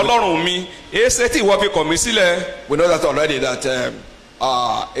ọlọ́run mi èéṣe tí ìwọ fi kọ̀ mí sílẹ̀. We know that already, that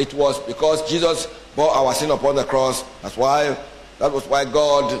it was because Jesus bore our sin upon the cross. That was why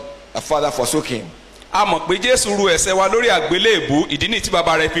God, the Father, forsook him. a mọ̀ pé Jésù ru ẹ̀ṣẹ̀ wa lórí àgbélébù ìdí nìyí tí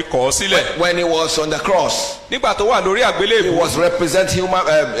bàbá rẹ̀ fi kọ̀ ọ́ sílẹ̀. When he was on the cross, nígbà tó wà lórí he àgbélébù was representing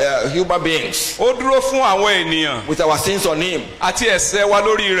human beings ó dúró fún àwọn ènìyàn with our sins on him. àti ẹ̀ṣẹ̀ wa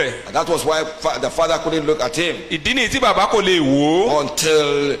lórí rẹ̀. And that was why the Father couldn't look at him ìdí nìyí tí bàbá kò lè wò ó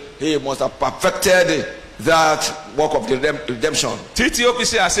until he must have perfected that work of redemption. títí ó fi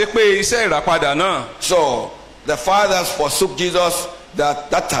ṣe àṣepé iṣẹ́ ìràpadà náà. So the fathers forsook Jesus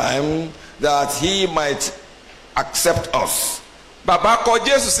that time that he might accept us. bàbá kọ̀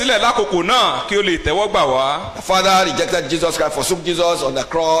Jésù sílẹ̀ lákòókò náà kí ó lè tẹ́wọ́ gbà wá. The Father rejected Jesus Christ, forsook Jesus on the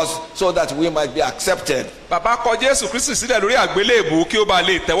cross so that we might be accepted. bàbá kọ̀ Jésù Kristi sílẹ̀ lórí àgbélébù kí ó bá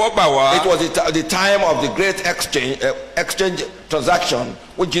lè tẹ́wọ́ gbà wá. It was the time of the great exchange transaction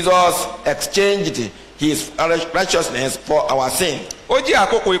when Jesus exchanged his righteousness for our sin. ó jẹ́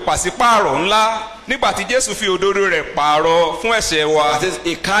àkókò ìpàsípààrọ̀ ńlá nígbà tí Jésù fi òdodo rẹ̀ pààrọ̀ fún ẹ̀ṣẹ̀ wa. That is,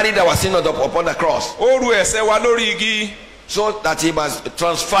 he carried our sin upon the cross ó ru ẹ̀ṣẹ̀ wa lórí igi so that he must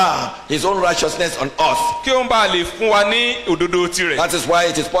transfer his own righteousness on us. kí ó ń bá lè fún wa ní òdodo tirẹ̀. That is why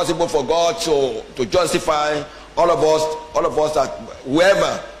it is possible for God to justify all of us that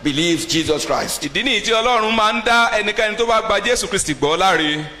whoever believes Jesus Christ. ìdí nìyí tí Ọlọ́run máa ń dá ẹnikẹ́ni tó bá gba Jésù Kristi gbọ́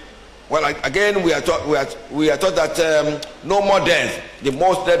láre. Well, again, we are taught that no more death, the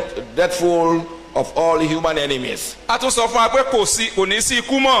most dreadful of all human enemies. a tún sọ fún wa pé kò ní sí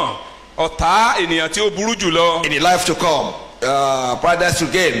ikú mọ́ ọ̀tá ènìyàn tí ó burú jùlọ. In the life to come, paradise to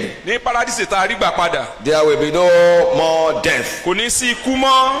gain, ní paradísè tá a rí gbà padà there will be no more death. kò ní sí ikú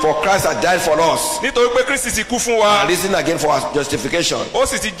mọ́ For Christ has died for us, nítorí pé Kristi ti kú fún wa and risen again for our justification. ó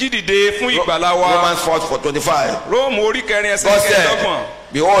sì ti jí dìde fún ìgbàlá wa. Romans 4:25. Róòmù orí kẹrin ẹsẹ̀ God kẹẹ̀ẹ́dọ́gbọ̀n. said,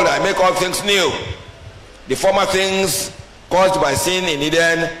 "Behold, I make all things new. The former things caused by sin in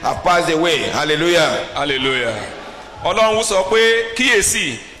Eden have passed away." Hallelujah. hallelujah. Ọlọ́run sọ pé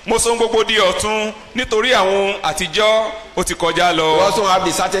kíyèsí mo sọ gbogbo di ọ̀tun nítorí àwọn àtijọ́ ó ti kọjá We lọ. also have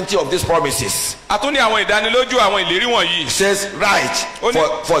the certainty of these promises. a tún ní àwọn ìdánilójú àwọn ìlérí It wọ̀nyí. says, "Right, Only-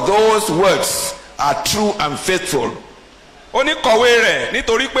 for those words are true and faithful." ó ní kọ̀wé rẹ̀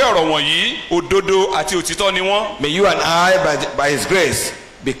nítorí pé ọ̀rọ̀ wọ̀nyí òdodo àti òtítọ́ ni wọ́n. May you and I, by his grace,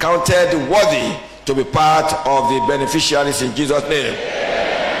 be counted worthy to be part of the beneficiaries in Jesus' name.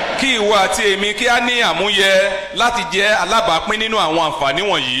 kí ìwọ àti èmi kí á ní àmúyẹ láti jẹ́ alábàápín nínú àwọn àǹfààní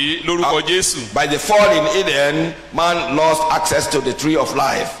wọ̀nyí lórúkọ Jésù. By the fall in Eden, man lost access to the tree of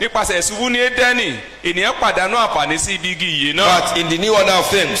life. nípasẹ̀ ìṣubú ní Édẹ́nì ènìyàn pàdánù àǹfààní sí ibi igi ìyè náà. But in the new order of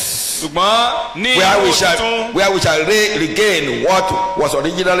things, ṣùgbọ́n ní where we shall regain what was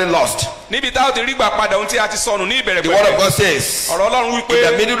originally lost. níbi tá a ti rí gbà padà ohun tí a ti sọnù ní ìbẹ̀rẹ̀ The word of pẹ̀lẹ́. God says, ọ̀rọ̀ Ọlọ́run in wípé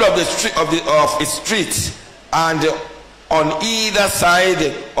the middle of the street of its street, and on either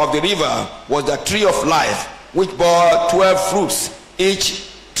side of the river was the tree of life, which bore 12 fruits, each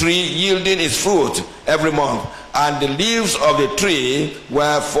tree yielding its fruit every month. And the leaves of the tree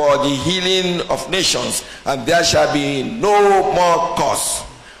were for the healing of nations, and there shall be no more curse.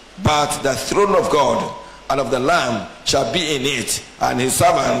 But the throne of God and of the Lamb shall be in it, and his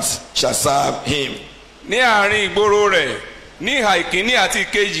servants shall serve him. ní àárín ìgboro rẹ̀ ní ìhà ìkíní àti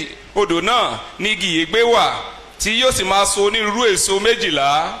ìkejì odò náà ní igi ìyègbé wà tí yóò sì máa so onírúurú èso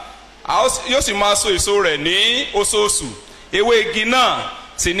 12 yóò sì máa so èso rẹ̀ ní oṣooṣù. ewé igi náà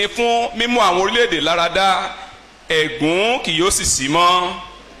sì ni fún mímú àwọn orílẹ̀-èdè láradá, ẹ̀gún kì yóò sì sí mọ́.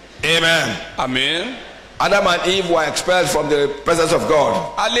 Amen. Àmín. Adam and Eve were expelled from the presence of God.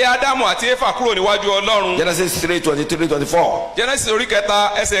 A lé Ádámù àti Éfà kúrò níwájú Ọlọ́run. Genesis 3:23-24. Genesis orí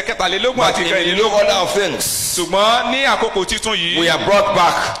kẹta ẹsẹ̀ kẹtàlélógún But àti in the new kẹrìnlélógún. order of things, ṣùgbọ́n ní àkókò títún we yìí are brought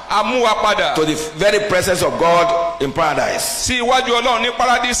back a mú wa padà to the very presence of God in paradise. sí iwájú Ọlọ́run ní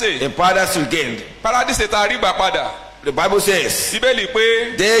paradíṣe. In paradise regained. Paradíṣe tá a rí gbà padà. The Bible says, Bíbélì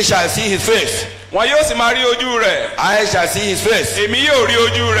pé they shall see his face. wọn yóò sì máa rí ojú rẹ̀. I shall see his face. Èmi yóò rí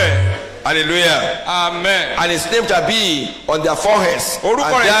ojú rẹ̀. Hallelujah. Amen. And his name shall be on their foreheads. Orúkọ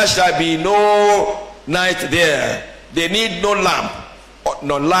And rẹ̀- there shall be no night there. They need no lamp,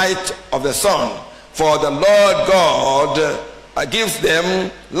 nor light of the sun. For the Lord God gives them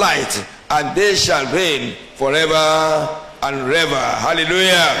light, and they shall reign forever and ever.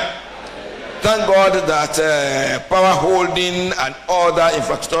 Hallelujah. Thank God that power holding and other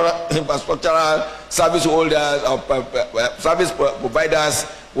infrastructural service holders or service providers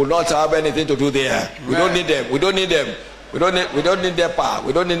will not have anything to do there. We don't need them. We don't need them. We don't need their power.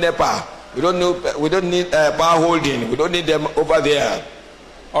 We don't need their power. We don't need power holding. We don't need them over there.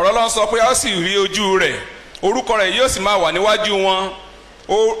 ọ̀rọ̀ Ọlọ́run sọ pé a ó sì rí ojú rẹ̀, orúkọ rẹ̀ yóò sì máa wà níwájú wọn,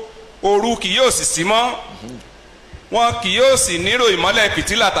 òru kì yóò sì sí mọ́, wọn kì yóò sì nílò ìmọ́lẹ̀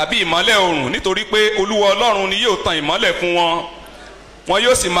fìtílà tàbí ìmọ́lẹ̀ oòrùn, nítorí pé Olúwa Ọlọ́run ni yóò tan ìmọ́lẹ̀ fún wọn, wọn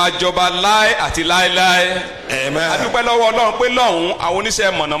yóò sì máa jọba láé àti láéláé. Amen. A dúpẹ́ lọ́wọ́ Ọlọ́run pé lọ́hùn àwọn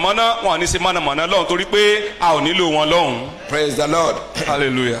oníṣẹ́ mọ̀nàmọ́ná wọn ò ní ṣe mọ̀nàmọ́ná lọ́hùn torí pé a ò nílò wọn lọ́hùn. Praise the Lord.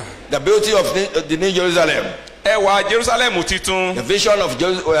 Hallelujah. The beauty of the New Jerusalem. ẹwà Jerusalem titun. The vision of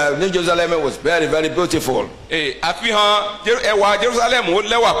New Jerusalem was very, very beautiful. Àfihàn ẹwà Jerusalem ó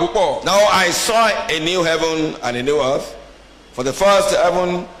lẹ́wà púpọ̀. Now I saw a new heaven and a new earth. For the first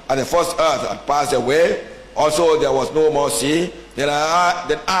heaven and the first earth had passed away. Also there was no more sea. Then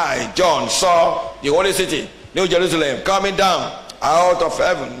I, John, saw the holy city, New Jerusalem, coming down out of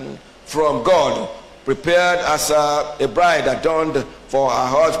heaven from God, prepared as a bride adorned for her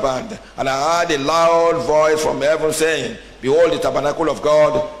husband. And I heard a loud voice from heaven saying, Behold, the tabernacle of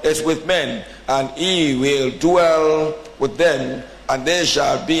God is with men, and he will dwell with them, and they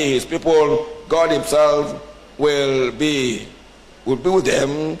shall be his people. God himself will be with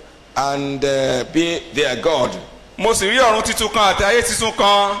them, and be their God. Mo sì rí ọ̀run titun kan àti ayé titun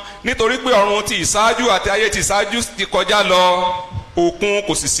kan, nítorí pé ọ̀run ti ìṣáájú àti ayé ti ìṣáájú ti kọjá lọ, òkun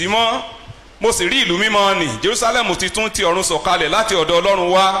kò sì sí mọ́. Mo sì rí ìlú mímọ́ nì Jerusalem titun ti ọ̀run sọ̀kalẹ̀ láti ọ̀dọ̀ Ọlọ́run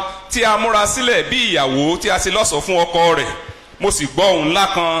wá, tí a múra sílẹ̀ bí ìyàwó tí a ṣe lọ́ṣọ̀ọ́ fún ọkọ rẹ̀. Mo sì gbọ́ ohùn ńlá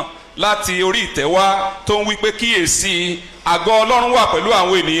kan láti orí ìtẹ́ wá tó ń wí pé kíyèsí, àgọ́ Ọlọ́run wà pẹ̀lú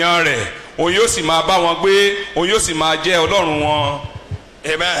àwọn ènìyàn rẹ̀, òun yóò sì máa bá wọn gbé, òun yóò sì máa jẹ́ Ọlọ́run wọn.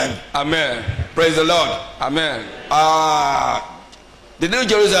 Amen. Amen. Praise the Lord. Amen. The New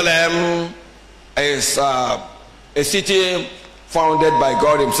Jerusalem is a city founded by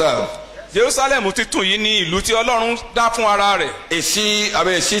God himself. Jerusalem titun yìí ni ìlú tí Ọlọ́run dá fún ara rẹ̀.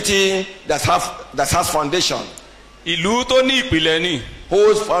 A city that has foundation. Ìlú tó ní ìpìlẹ̀ ni.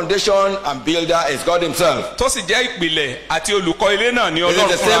 Whose foundation and builder is God himself. Tó sì jẹ́ ìpìlẹ̀ àti olùkọ́ ilé náà ni It is Ọlọ́run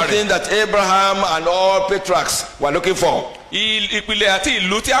the fúnra same thing rẹ̀. that Abraham and all patriarchs were looking for. Ìpìlẹ̀ àti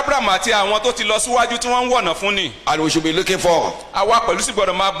ìlú tí Abraham àti àwọn tó ti lọ síwájú tí wọ́n ń wọ̀nà fún ni. And we should be looking for. Àwa pẹ̀lú sì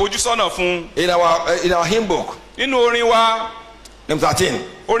gbọ́dọ̀ máa bójú sọ́nà fún. In our hymn book, Nínú orin wa, number 13,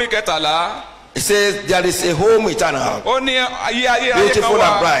 orin 13, It says there is a home eternal, ó ní ayé ayé kan Beautiful and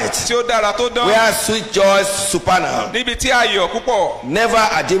wà bright. tí ó dára tó dán where sweet joys supernal, níbi tí ayọ̀ púpọ̀ never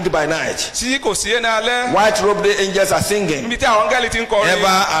are dimmed by night. tí kò sí ẹni alẹ́ White robed angels are singing, níbi tí àwọn áńgẹ́lì ti ń kọrin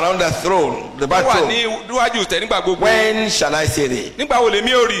ever around the throne, the ó wà back ní throne. níwájú tẹ̀ nígbà gbogbo. When shall I see thee? nígbà wo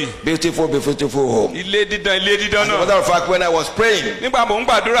lèmi ò rí Beautiful, beautiful home. ilé dídán As a náà. matter of fact, when I was praying nígbà mò ń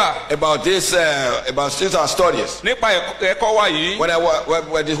gbàdúrà about this, our studies, nípa ẹ̀kọ́ wa yìí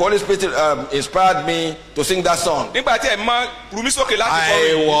when the Holy Spirit inspired me to sing that song, nígbà tí ẹ̀mí máa rú mi sókè láti I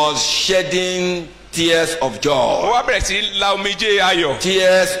kọrin was shedding tears of mo joy. wá bẹ̀rẹ̀ sí la omijé ayọ̀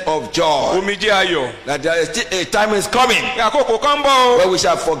Tears of joy. omijé ayọ̀ That there is a time is coming ní àkókò kan bọ̀ o where we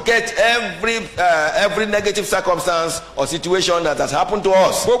shall forget every negative circumstance or situation that has happened to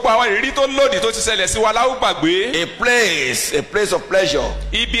us. gbogbo àwọn ìrírí tó lòdì tó ti ṣẹlẹ̀ sí wa láwù gbàgbé A place of pleasure,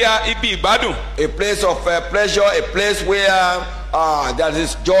 ibi ìgbádùn a place of pleasure, a place where there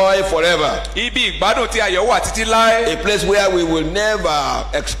is joy forever, ibi ìgbádùn tí ayọ̀ wà títí láé a place where we will never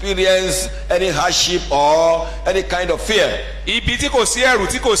experience any hardship or any kind of fear. ibi tí kò sí ẹ̀rù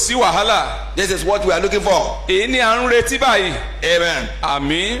tí kò sí wàhálà This is what we are looking for. èyí ni à ń retí báyìí Amen.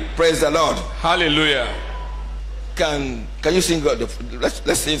 àmín Praise the Lord. hallelujah. Can you sing?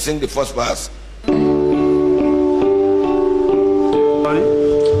 Let's sing the first verse.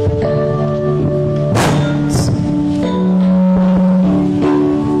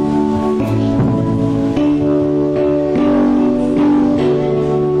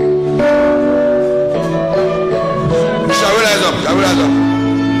 Shall we rise up?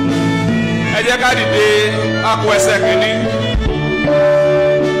 ẹ jẹ́ ká dìde a kó ẹsẹ̀ kìíní.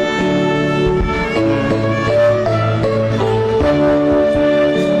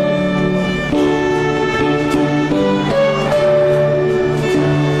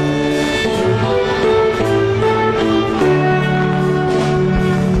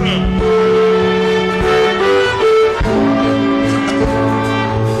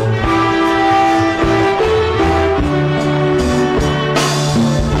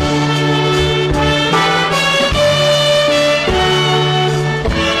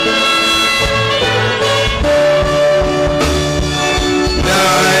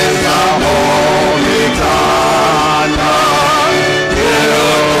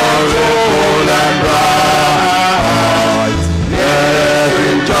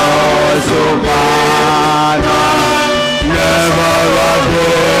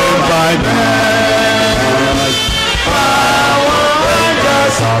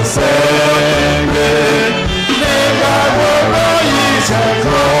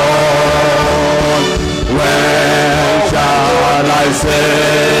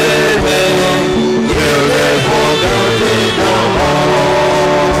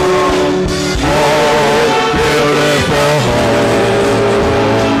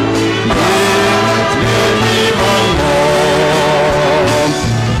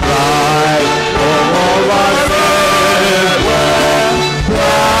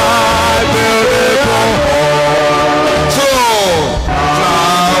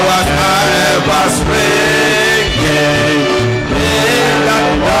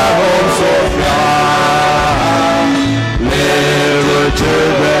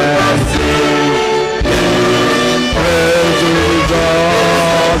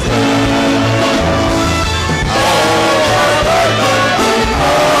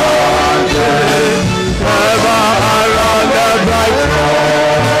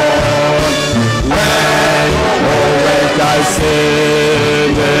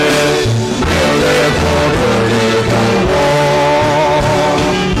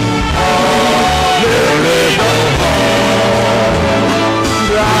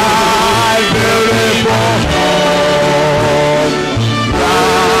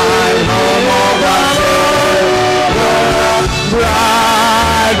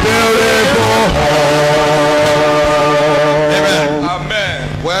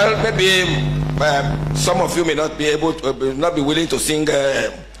 Some of you may not be able to, not be willing to sing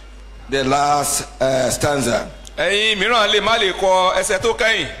the last stanza. ẹ̀yin mìíràn lè má lè kọ ẹsẹ̀ tó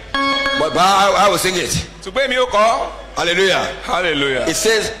kẹ́yìn. But I will sing it. ṣùgbọ́n èmi ò kọ́. Hallelujah. hallelujah. It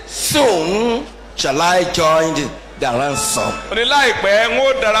says, soon shall I join the ransom ó ní láìpẹ́ ń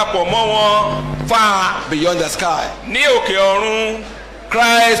ó darapọ̀ mọ́ wọn far beyond the sky. ní òkè ọ̀run.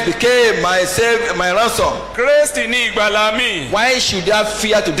 Christ became my savior, my ransom. Kristi ní ìgbàlà mi. Why should I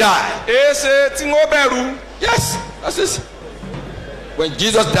fear to die? èsè tí ń ó bẹ̀rù. Yes, that's it. When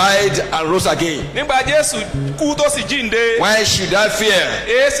Jesus died and rose again, nígbà Jésù kú tó sì jíǹde. why should I fear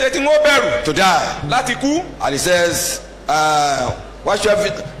èsè tí ń ó bẹ̀rù to die? láti kú. And he says, What shall I?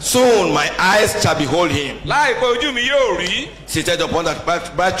 Soon my eyes shall behold him, láìpẹ́ ojú mi yóò rí seated upon that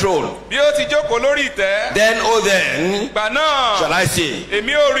bright throne. bí ó ti jókòó lórí ìtẹ́. Then, oh then, ìgbà náà shall I see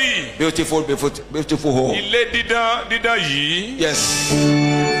èmi ò rí beautiful, beautiful home. ilé dídán yìí. Yes.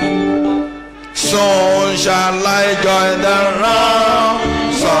 Soon shall I join the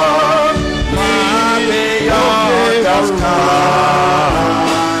ranks of my beyond the sky.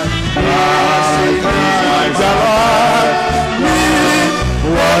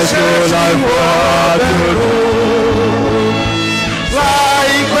 What should I want to do?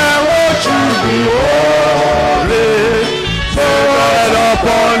 Like my watch you be holy, set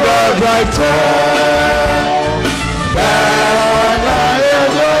upon the bright throne. And I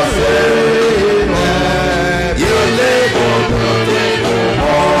am your Savior. You live on the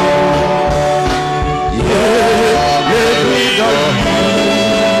home. Yeah, let me go.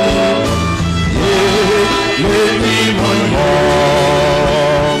 Yeah, let me one more.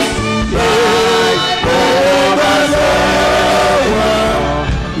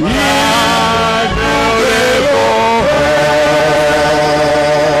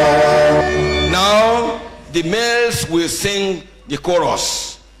 The males will sing the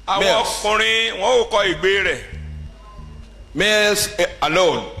chorus. àwọn ọkùnrin wọn ò kọ ìgbé rẹ̀. Males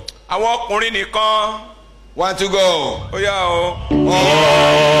alone. àwọn ọkùnrin nìkan. 1 to go. ó yá o.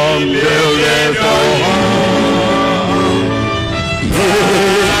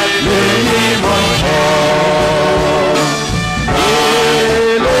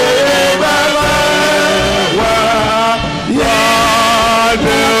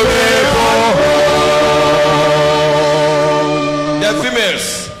 Females.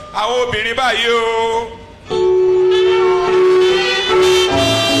 àwọn obìnrin báyìí o.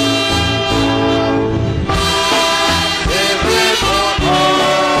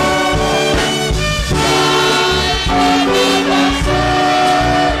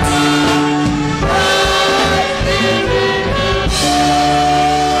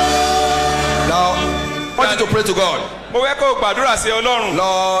 Now, I want you to pray to God. mo fẹ́ kó o gbàdúrà sí Ọlọ́run.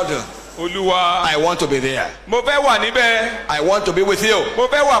 Lord, Olúwa. I want to be there. mo fẹ́ wà níbẹ̀. I want to be with you. mo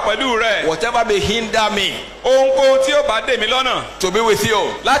fẹ́ wà pẹ̀lú rẹ. Whatever may hinder me ohunkóhun tí ó bá dè mí lọ́nà. to be with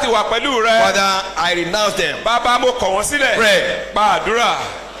you, láti wà pẹ̀lú rẹ. Father, I renounce them. bàbá mo kọ̀ wọ́n sílẹ̀. Pray. gbàdúrà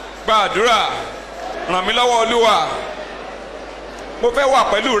gbàdúrà ràn mí lọ́wọ́ Olúwa. mo fẹ́ wà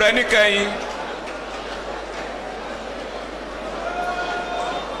pẹ̀lú rẹ níkẹyìn.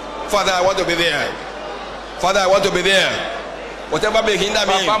 Father, I want to be there. Father, I want to be there. Whatever may hinder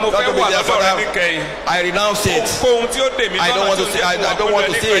me bàbá mo not fẹ́ to be wà there, lọ́dọ̀ rẹ Father, níkẹyìn. I renounce it. ohunkóhun tí ó dè mí I don't lọ́nà want tí to ó see. jẹ́ I kó wà don't pẹ̀lú want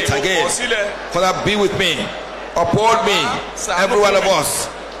rẹ to see it níkẹyìn. mo kọ̀ again. sílẹ̀. Father, be with me. Uphold me. Every one of us.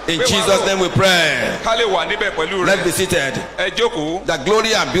 In Jesus' name we pray. ká lè wà níbẹ̀ pẹ̀lú Let's be rẹ. seated. ẹ jókòó. The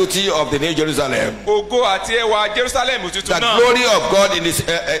glory and beauty of the New Jerusalem. ògo àti ẹwà Jerusalem The tuntun náà. glory of God in this.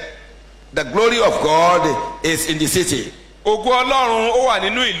 The glory of God is in the city. ògo Ọlọ́run ó wà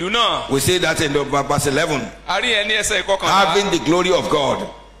nínú ìlú náà. We see that in verse 11. a rí ẹni ẹsẹ̀ ìkọkànlá. Having the glory of God.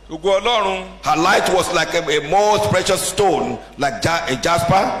 ògo Ọlọ́run. Her light was like a most precious stone, like a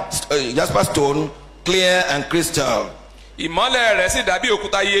jasper stone, clear and crystal. ìmọ́lẹ̀ rẹ̀ sì dàbí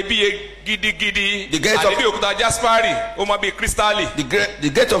òkúta iyebíye gidigidi. The gate of- àti bí òkúta jaspari ó mọ bíi kírísítálì. The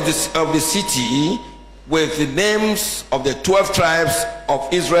gate of the city with the names of the 12 tribes of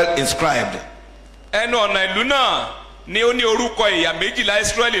Israel inscribed. ẹnu ọ̀nà ìlú náà ni ó ní orúkọ ẹ̀yà méjìlá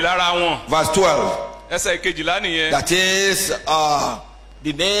Ísírẹ́lì lára wọn. Verse 12. ẹsẹ̀ kejìlá nìyẹn. That is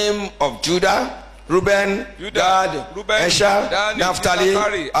the name of Judah, Reuben, Judah, Gad, Reuben, Asher, Dan, Naphtali,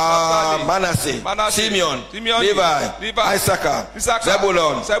 Naphtali, Manasseh, Simeon, Levi, Levi, Issachar, Issachar,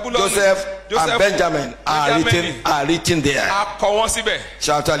 Zebulun, Zebulun, Joseph, Joseph, and Benjamin are written there. a kọ wọn síbẹ̀.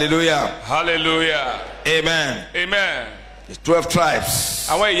 Shout hallelujah. hallelujah Amen. amen. The 12 tribes.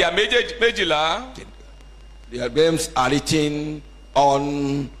 àwọn ẹ̀yà méjìlá Their names are written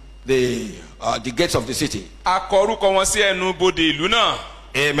on the gates of the city. a kọ orúkọ wọn sí ẹnu bodè ìlú náà.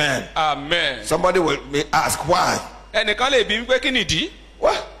 Amen. amen. Somebody may ask why. ẹnìkan lè bí mi pé kí nìdí.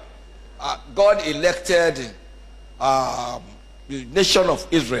 Well, God elected the nation of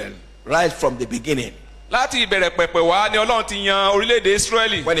Israel right from the beginning láti ìbẹ̀rẹ̀ pẹ̀pẹ̀ wá ni Ọlọ́run ti yan orílẹ̀-èdè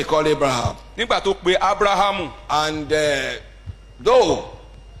Ísírẹ́lì when he called Abraham. nígbà tó pe Ábúráhámù. And though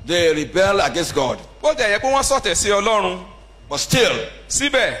they rebelled against God, bó tẹ̀ yẹ pé wọ́n sọ̀tẹ̀ sí Ọlọ́run but still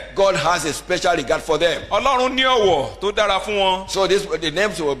síbẹ̀ God has a special regard for them. Ọlọ́run ní ọ̀wọ̀ tó dára fún wọn. So the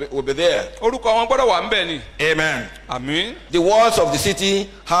names will be there. orúkọ wọn gbọ́dọ̀ wà ńbẹ̀ ni. Amen. àmín. The walls of the city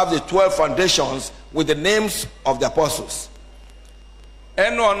have the 12 foundations with the names of the apostles.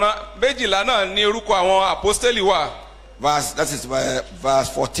 ẹnu ọ̀nà méjìlá náà ní orúkọ àwọn àpọ́stélì wà. That is verse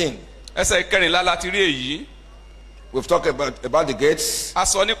 14. ẹsẹ̀ kẹrìnlá láti rí èyí. We've talked about the gates, a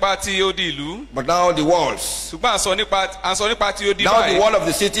sọ nípa ti odi ìlú but now the walls. ṣùgbọ́n a sọ nípa ti odi Now the báyìí. wall of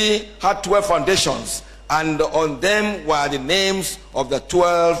the city had 12 foundations, and on them were the names of the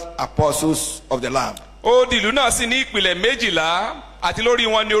 12 apostles of the Lamb. odi ìlú náà sì ní ìpìlẹ̀ 12 àti lórí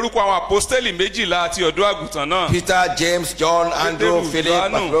wọn ní orúkọ àwọn apostoli 12 àti ọ̀dọ́ àgùntàn náà. Peter, James, John, Andrew, Pétérù, Philip,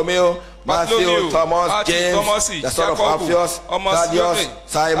 Jòhánù, Bartholomew, Matthew, Bartholomew, Thomas, àti James, Tọ́mọ́sì, the son of Jákọ́bù, Alphaeus, ọmọ Thaddeus, Síónì,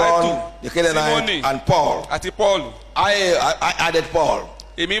 Simon, Táítù, the Canaanite, Símónì, and Paul. àti Paul. I added Paul,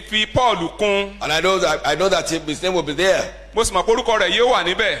 èmi fi Paul kún. and I know that his name will be there mo sì mọ̀ pé orúkọ rẹ̀ yóò wà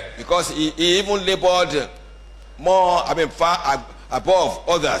níbẹ̀. because he even labored more, far above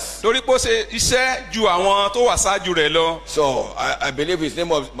others. torí pé ó ṣe iṣẹ́ ju àwọn tó wà ṣáájú rẹ̀ lọ. So I believe his name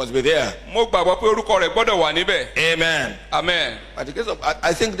must be there. mo gbàgbọ́ pé orúkọ rẹ̀ gbọ́dọ̀ wà níbẹ̀. Amen. amen. But the case of,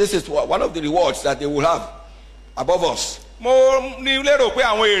 I think this is one of the rewards that they will have above us, mo ní lérò pé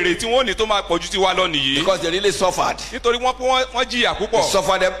àwọn èrè tí wọ́n ní tó máa pọ̀jù ti wá lọ nìyí. because they really suffered. nítorí wọ́n jìyà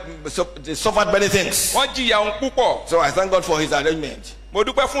púpọ̀. They suffered many things. wọ́n jìyà ohun púpọ̀. So I thank God for his arrangement. mo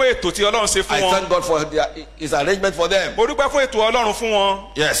dúpẹ́ fún ètò tí Ọlọ́run ṣe fún I wọn. thank God for his arrangement for them. mo dúpẹ́ fún ètò Ọlọ́run fún wọn.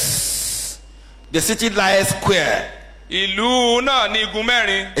 Yes. The city lies square. ìlú náà ní igun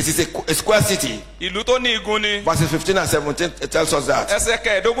mẹ́rin. It is a square city. ìlú tó ní igun ni. Verses 15 and 17 tells us that. ẹsẹ̀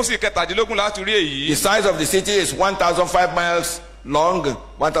 15 sí 17 láti rí èyí. The size of the city is 1,005 miles long,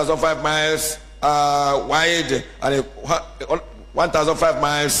 1,005 miles wide, and 1,005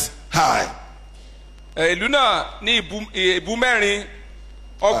 miles high. ìlú náà ní ìbú mẹ́rin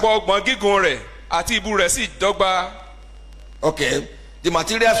ọgbọọgbọ̀n gígùn rẹ̀ àti ìbú rẹ̀ sì dọ́gba. Okay. The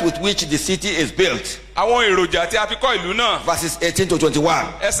materials with which the city is built. àwọn èròjà tí a fi kọ́ ìlú náà. Verses 18 to 21.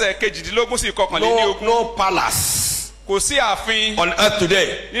 ẹsẹ̀ 18 sí 21. No palace kò sí ààfin on earth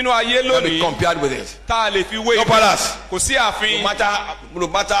today nínú ayé can be lónìí compared with it. tá a lè fi wé No palace. kò sí ààfin. No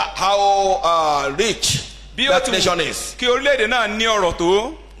matter how rich bí ó that ti nation is, kí orílẹ̀-èdè náà ní ọrọ̀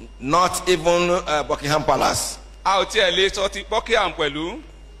tó. not even Buckingham Palace. a ò tiẹ̀ lè sọ ti Buckingham pẹ̀lú.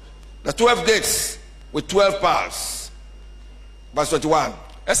 The 12 gates with 12 pearls. Verse 21.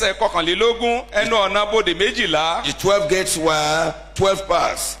 ẹsẹ̀ 21 ẹnu ọ̀nà bodè 12. The 12 gates were 12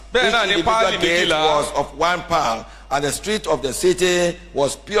 pearls. Bẹ́ẹ̀ Each náà ni individual páálì gate 12. was of 1 pearl, and the street of the city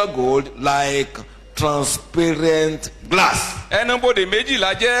was pure gold like transparent glass. ẹnu bodè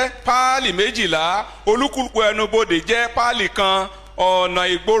 12 jẹ́ páálì 12 olúkúlùkù ẹnu bodè jẹ́ páálì kan ọ̀nà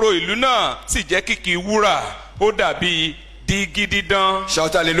ìgboro ìlú náà sì jẹ́ kìkì wúrà ó dàbí dígí dídán.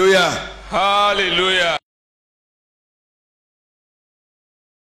 Shout hallelujah. hallelujah.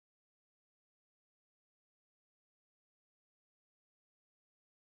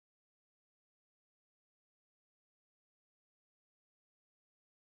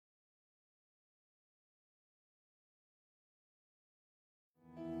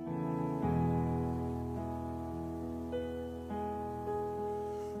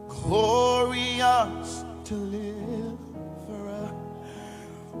 Glorious deliverer,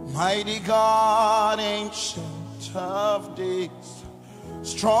 mighty God, ancient of days,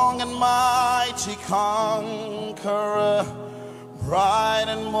 strong and mighty conqueror, bright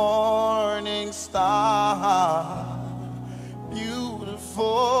and morning star,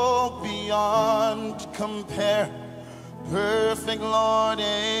 beautiful beyond compare, perfect Lord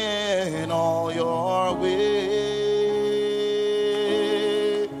in all your ways.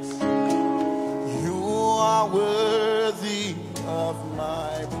 Are worthy of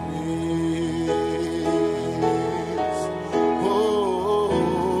my praise. Oh,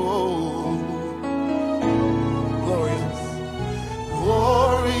 glorious,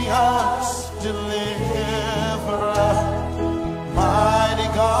 glorious deliverer, mighty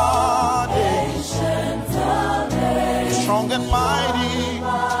God, ancient of days, strong and mighty.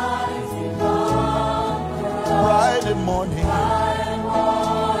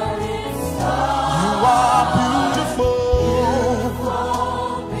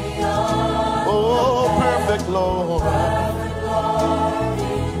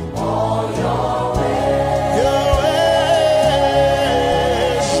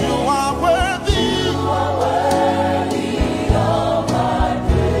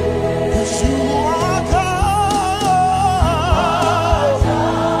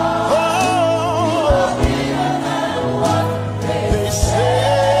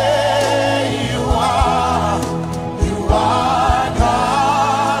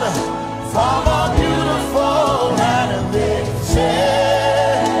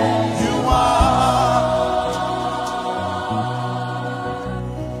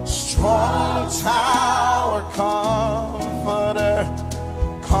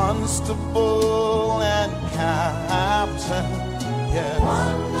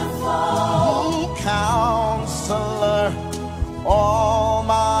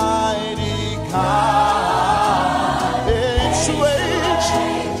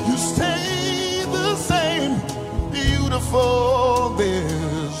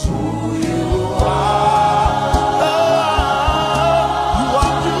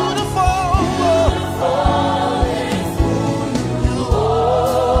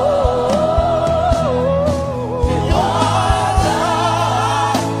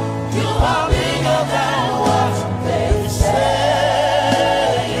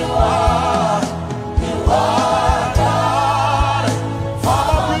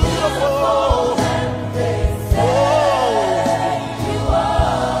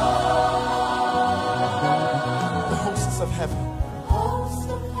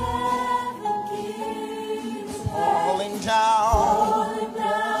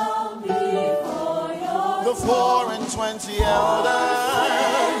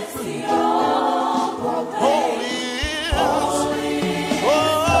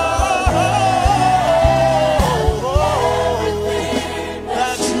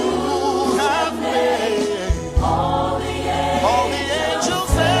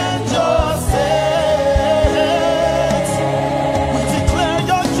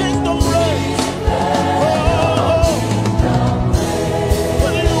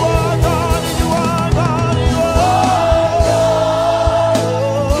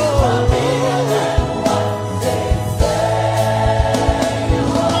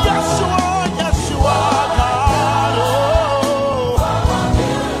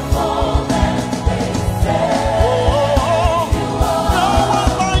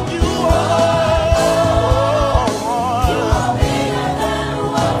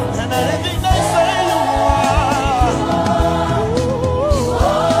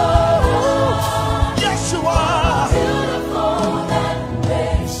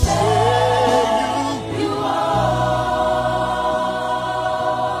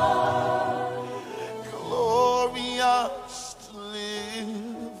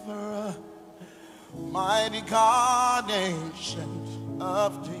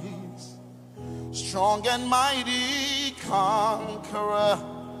 days, strong and mighty conqueror,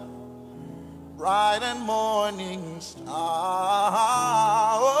 bright and morning star,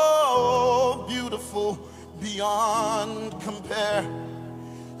 oh, beautiful beyond compare.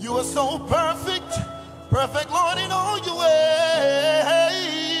 You are so perfect, perfect, Lord, in all your ways.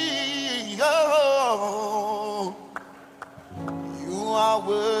 Oh, you are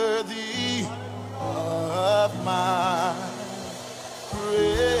worthy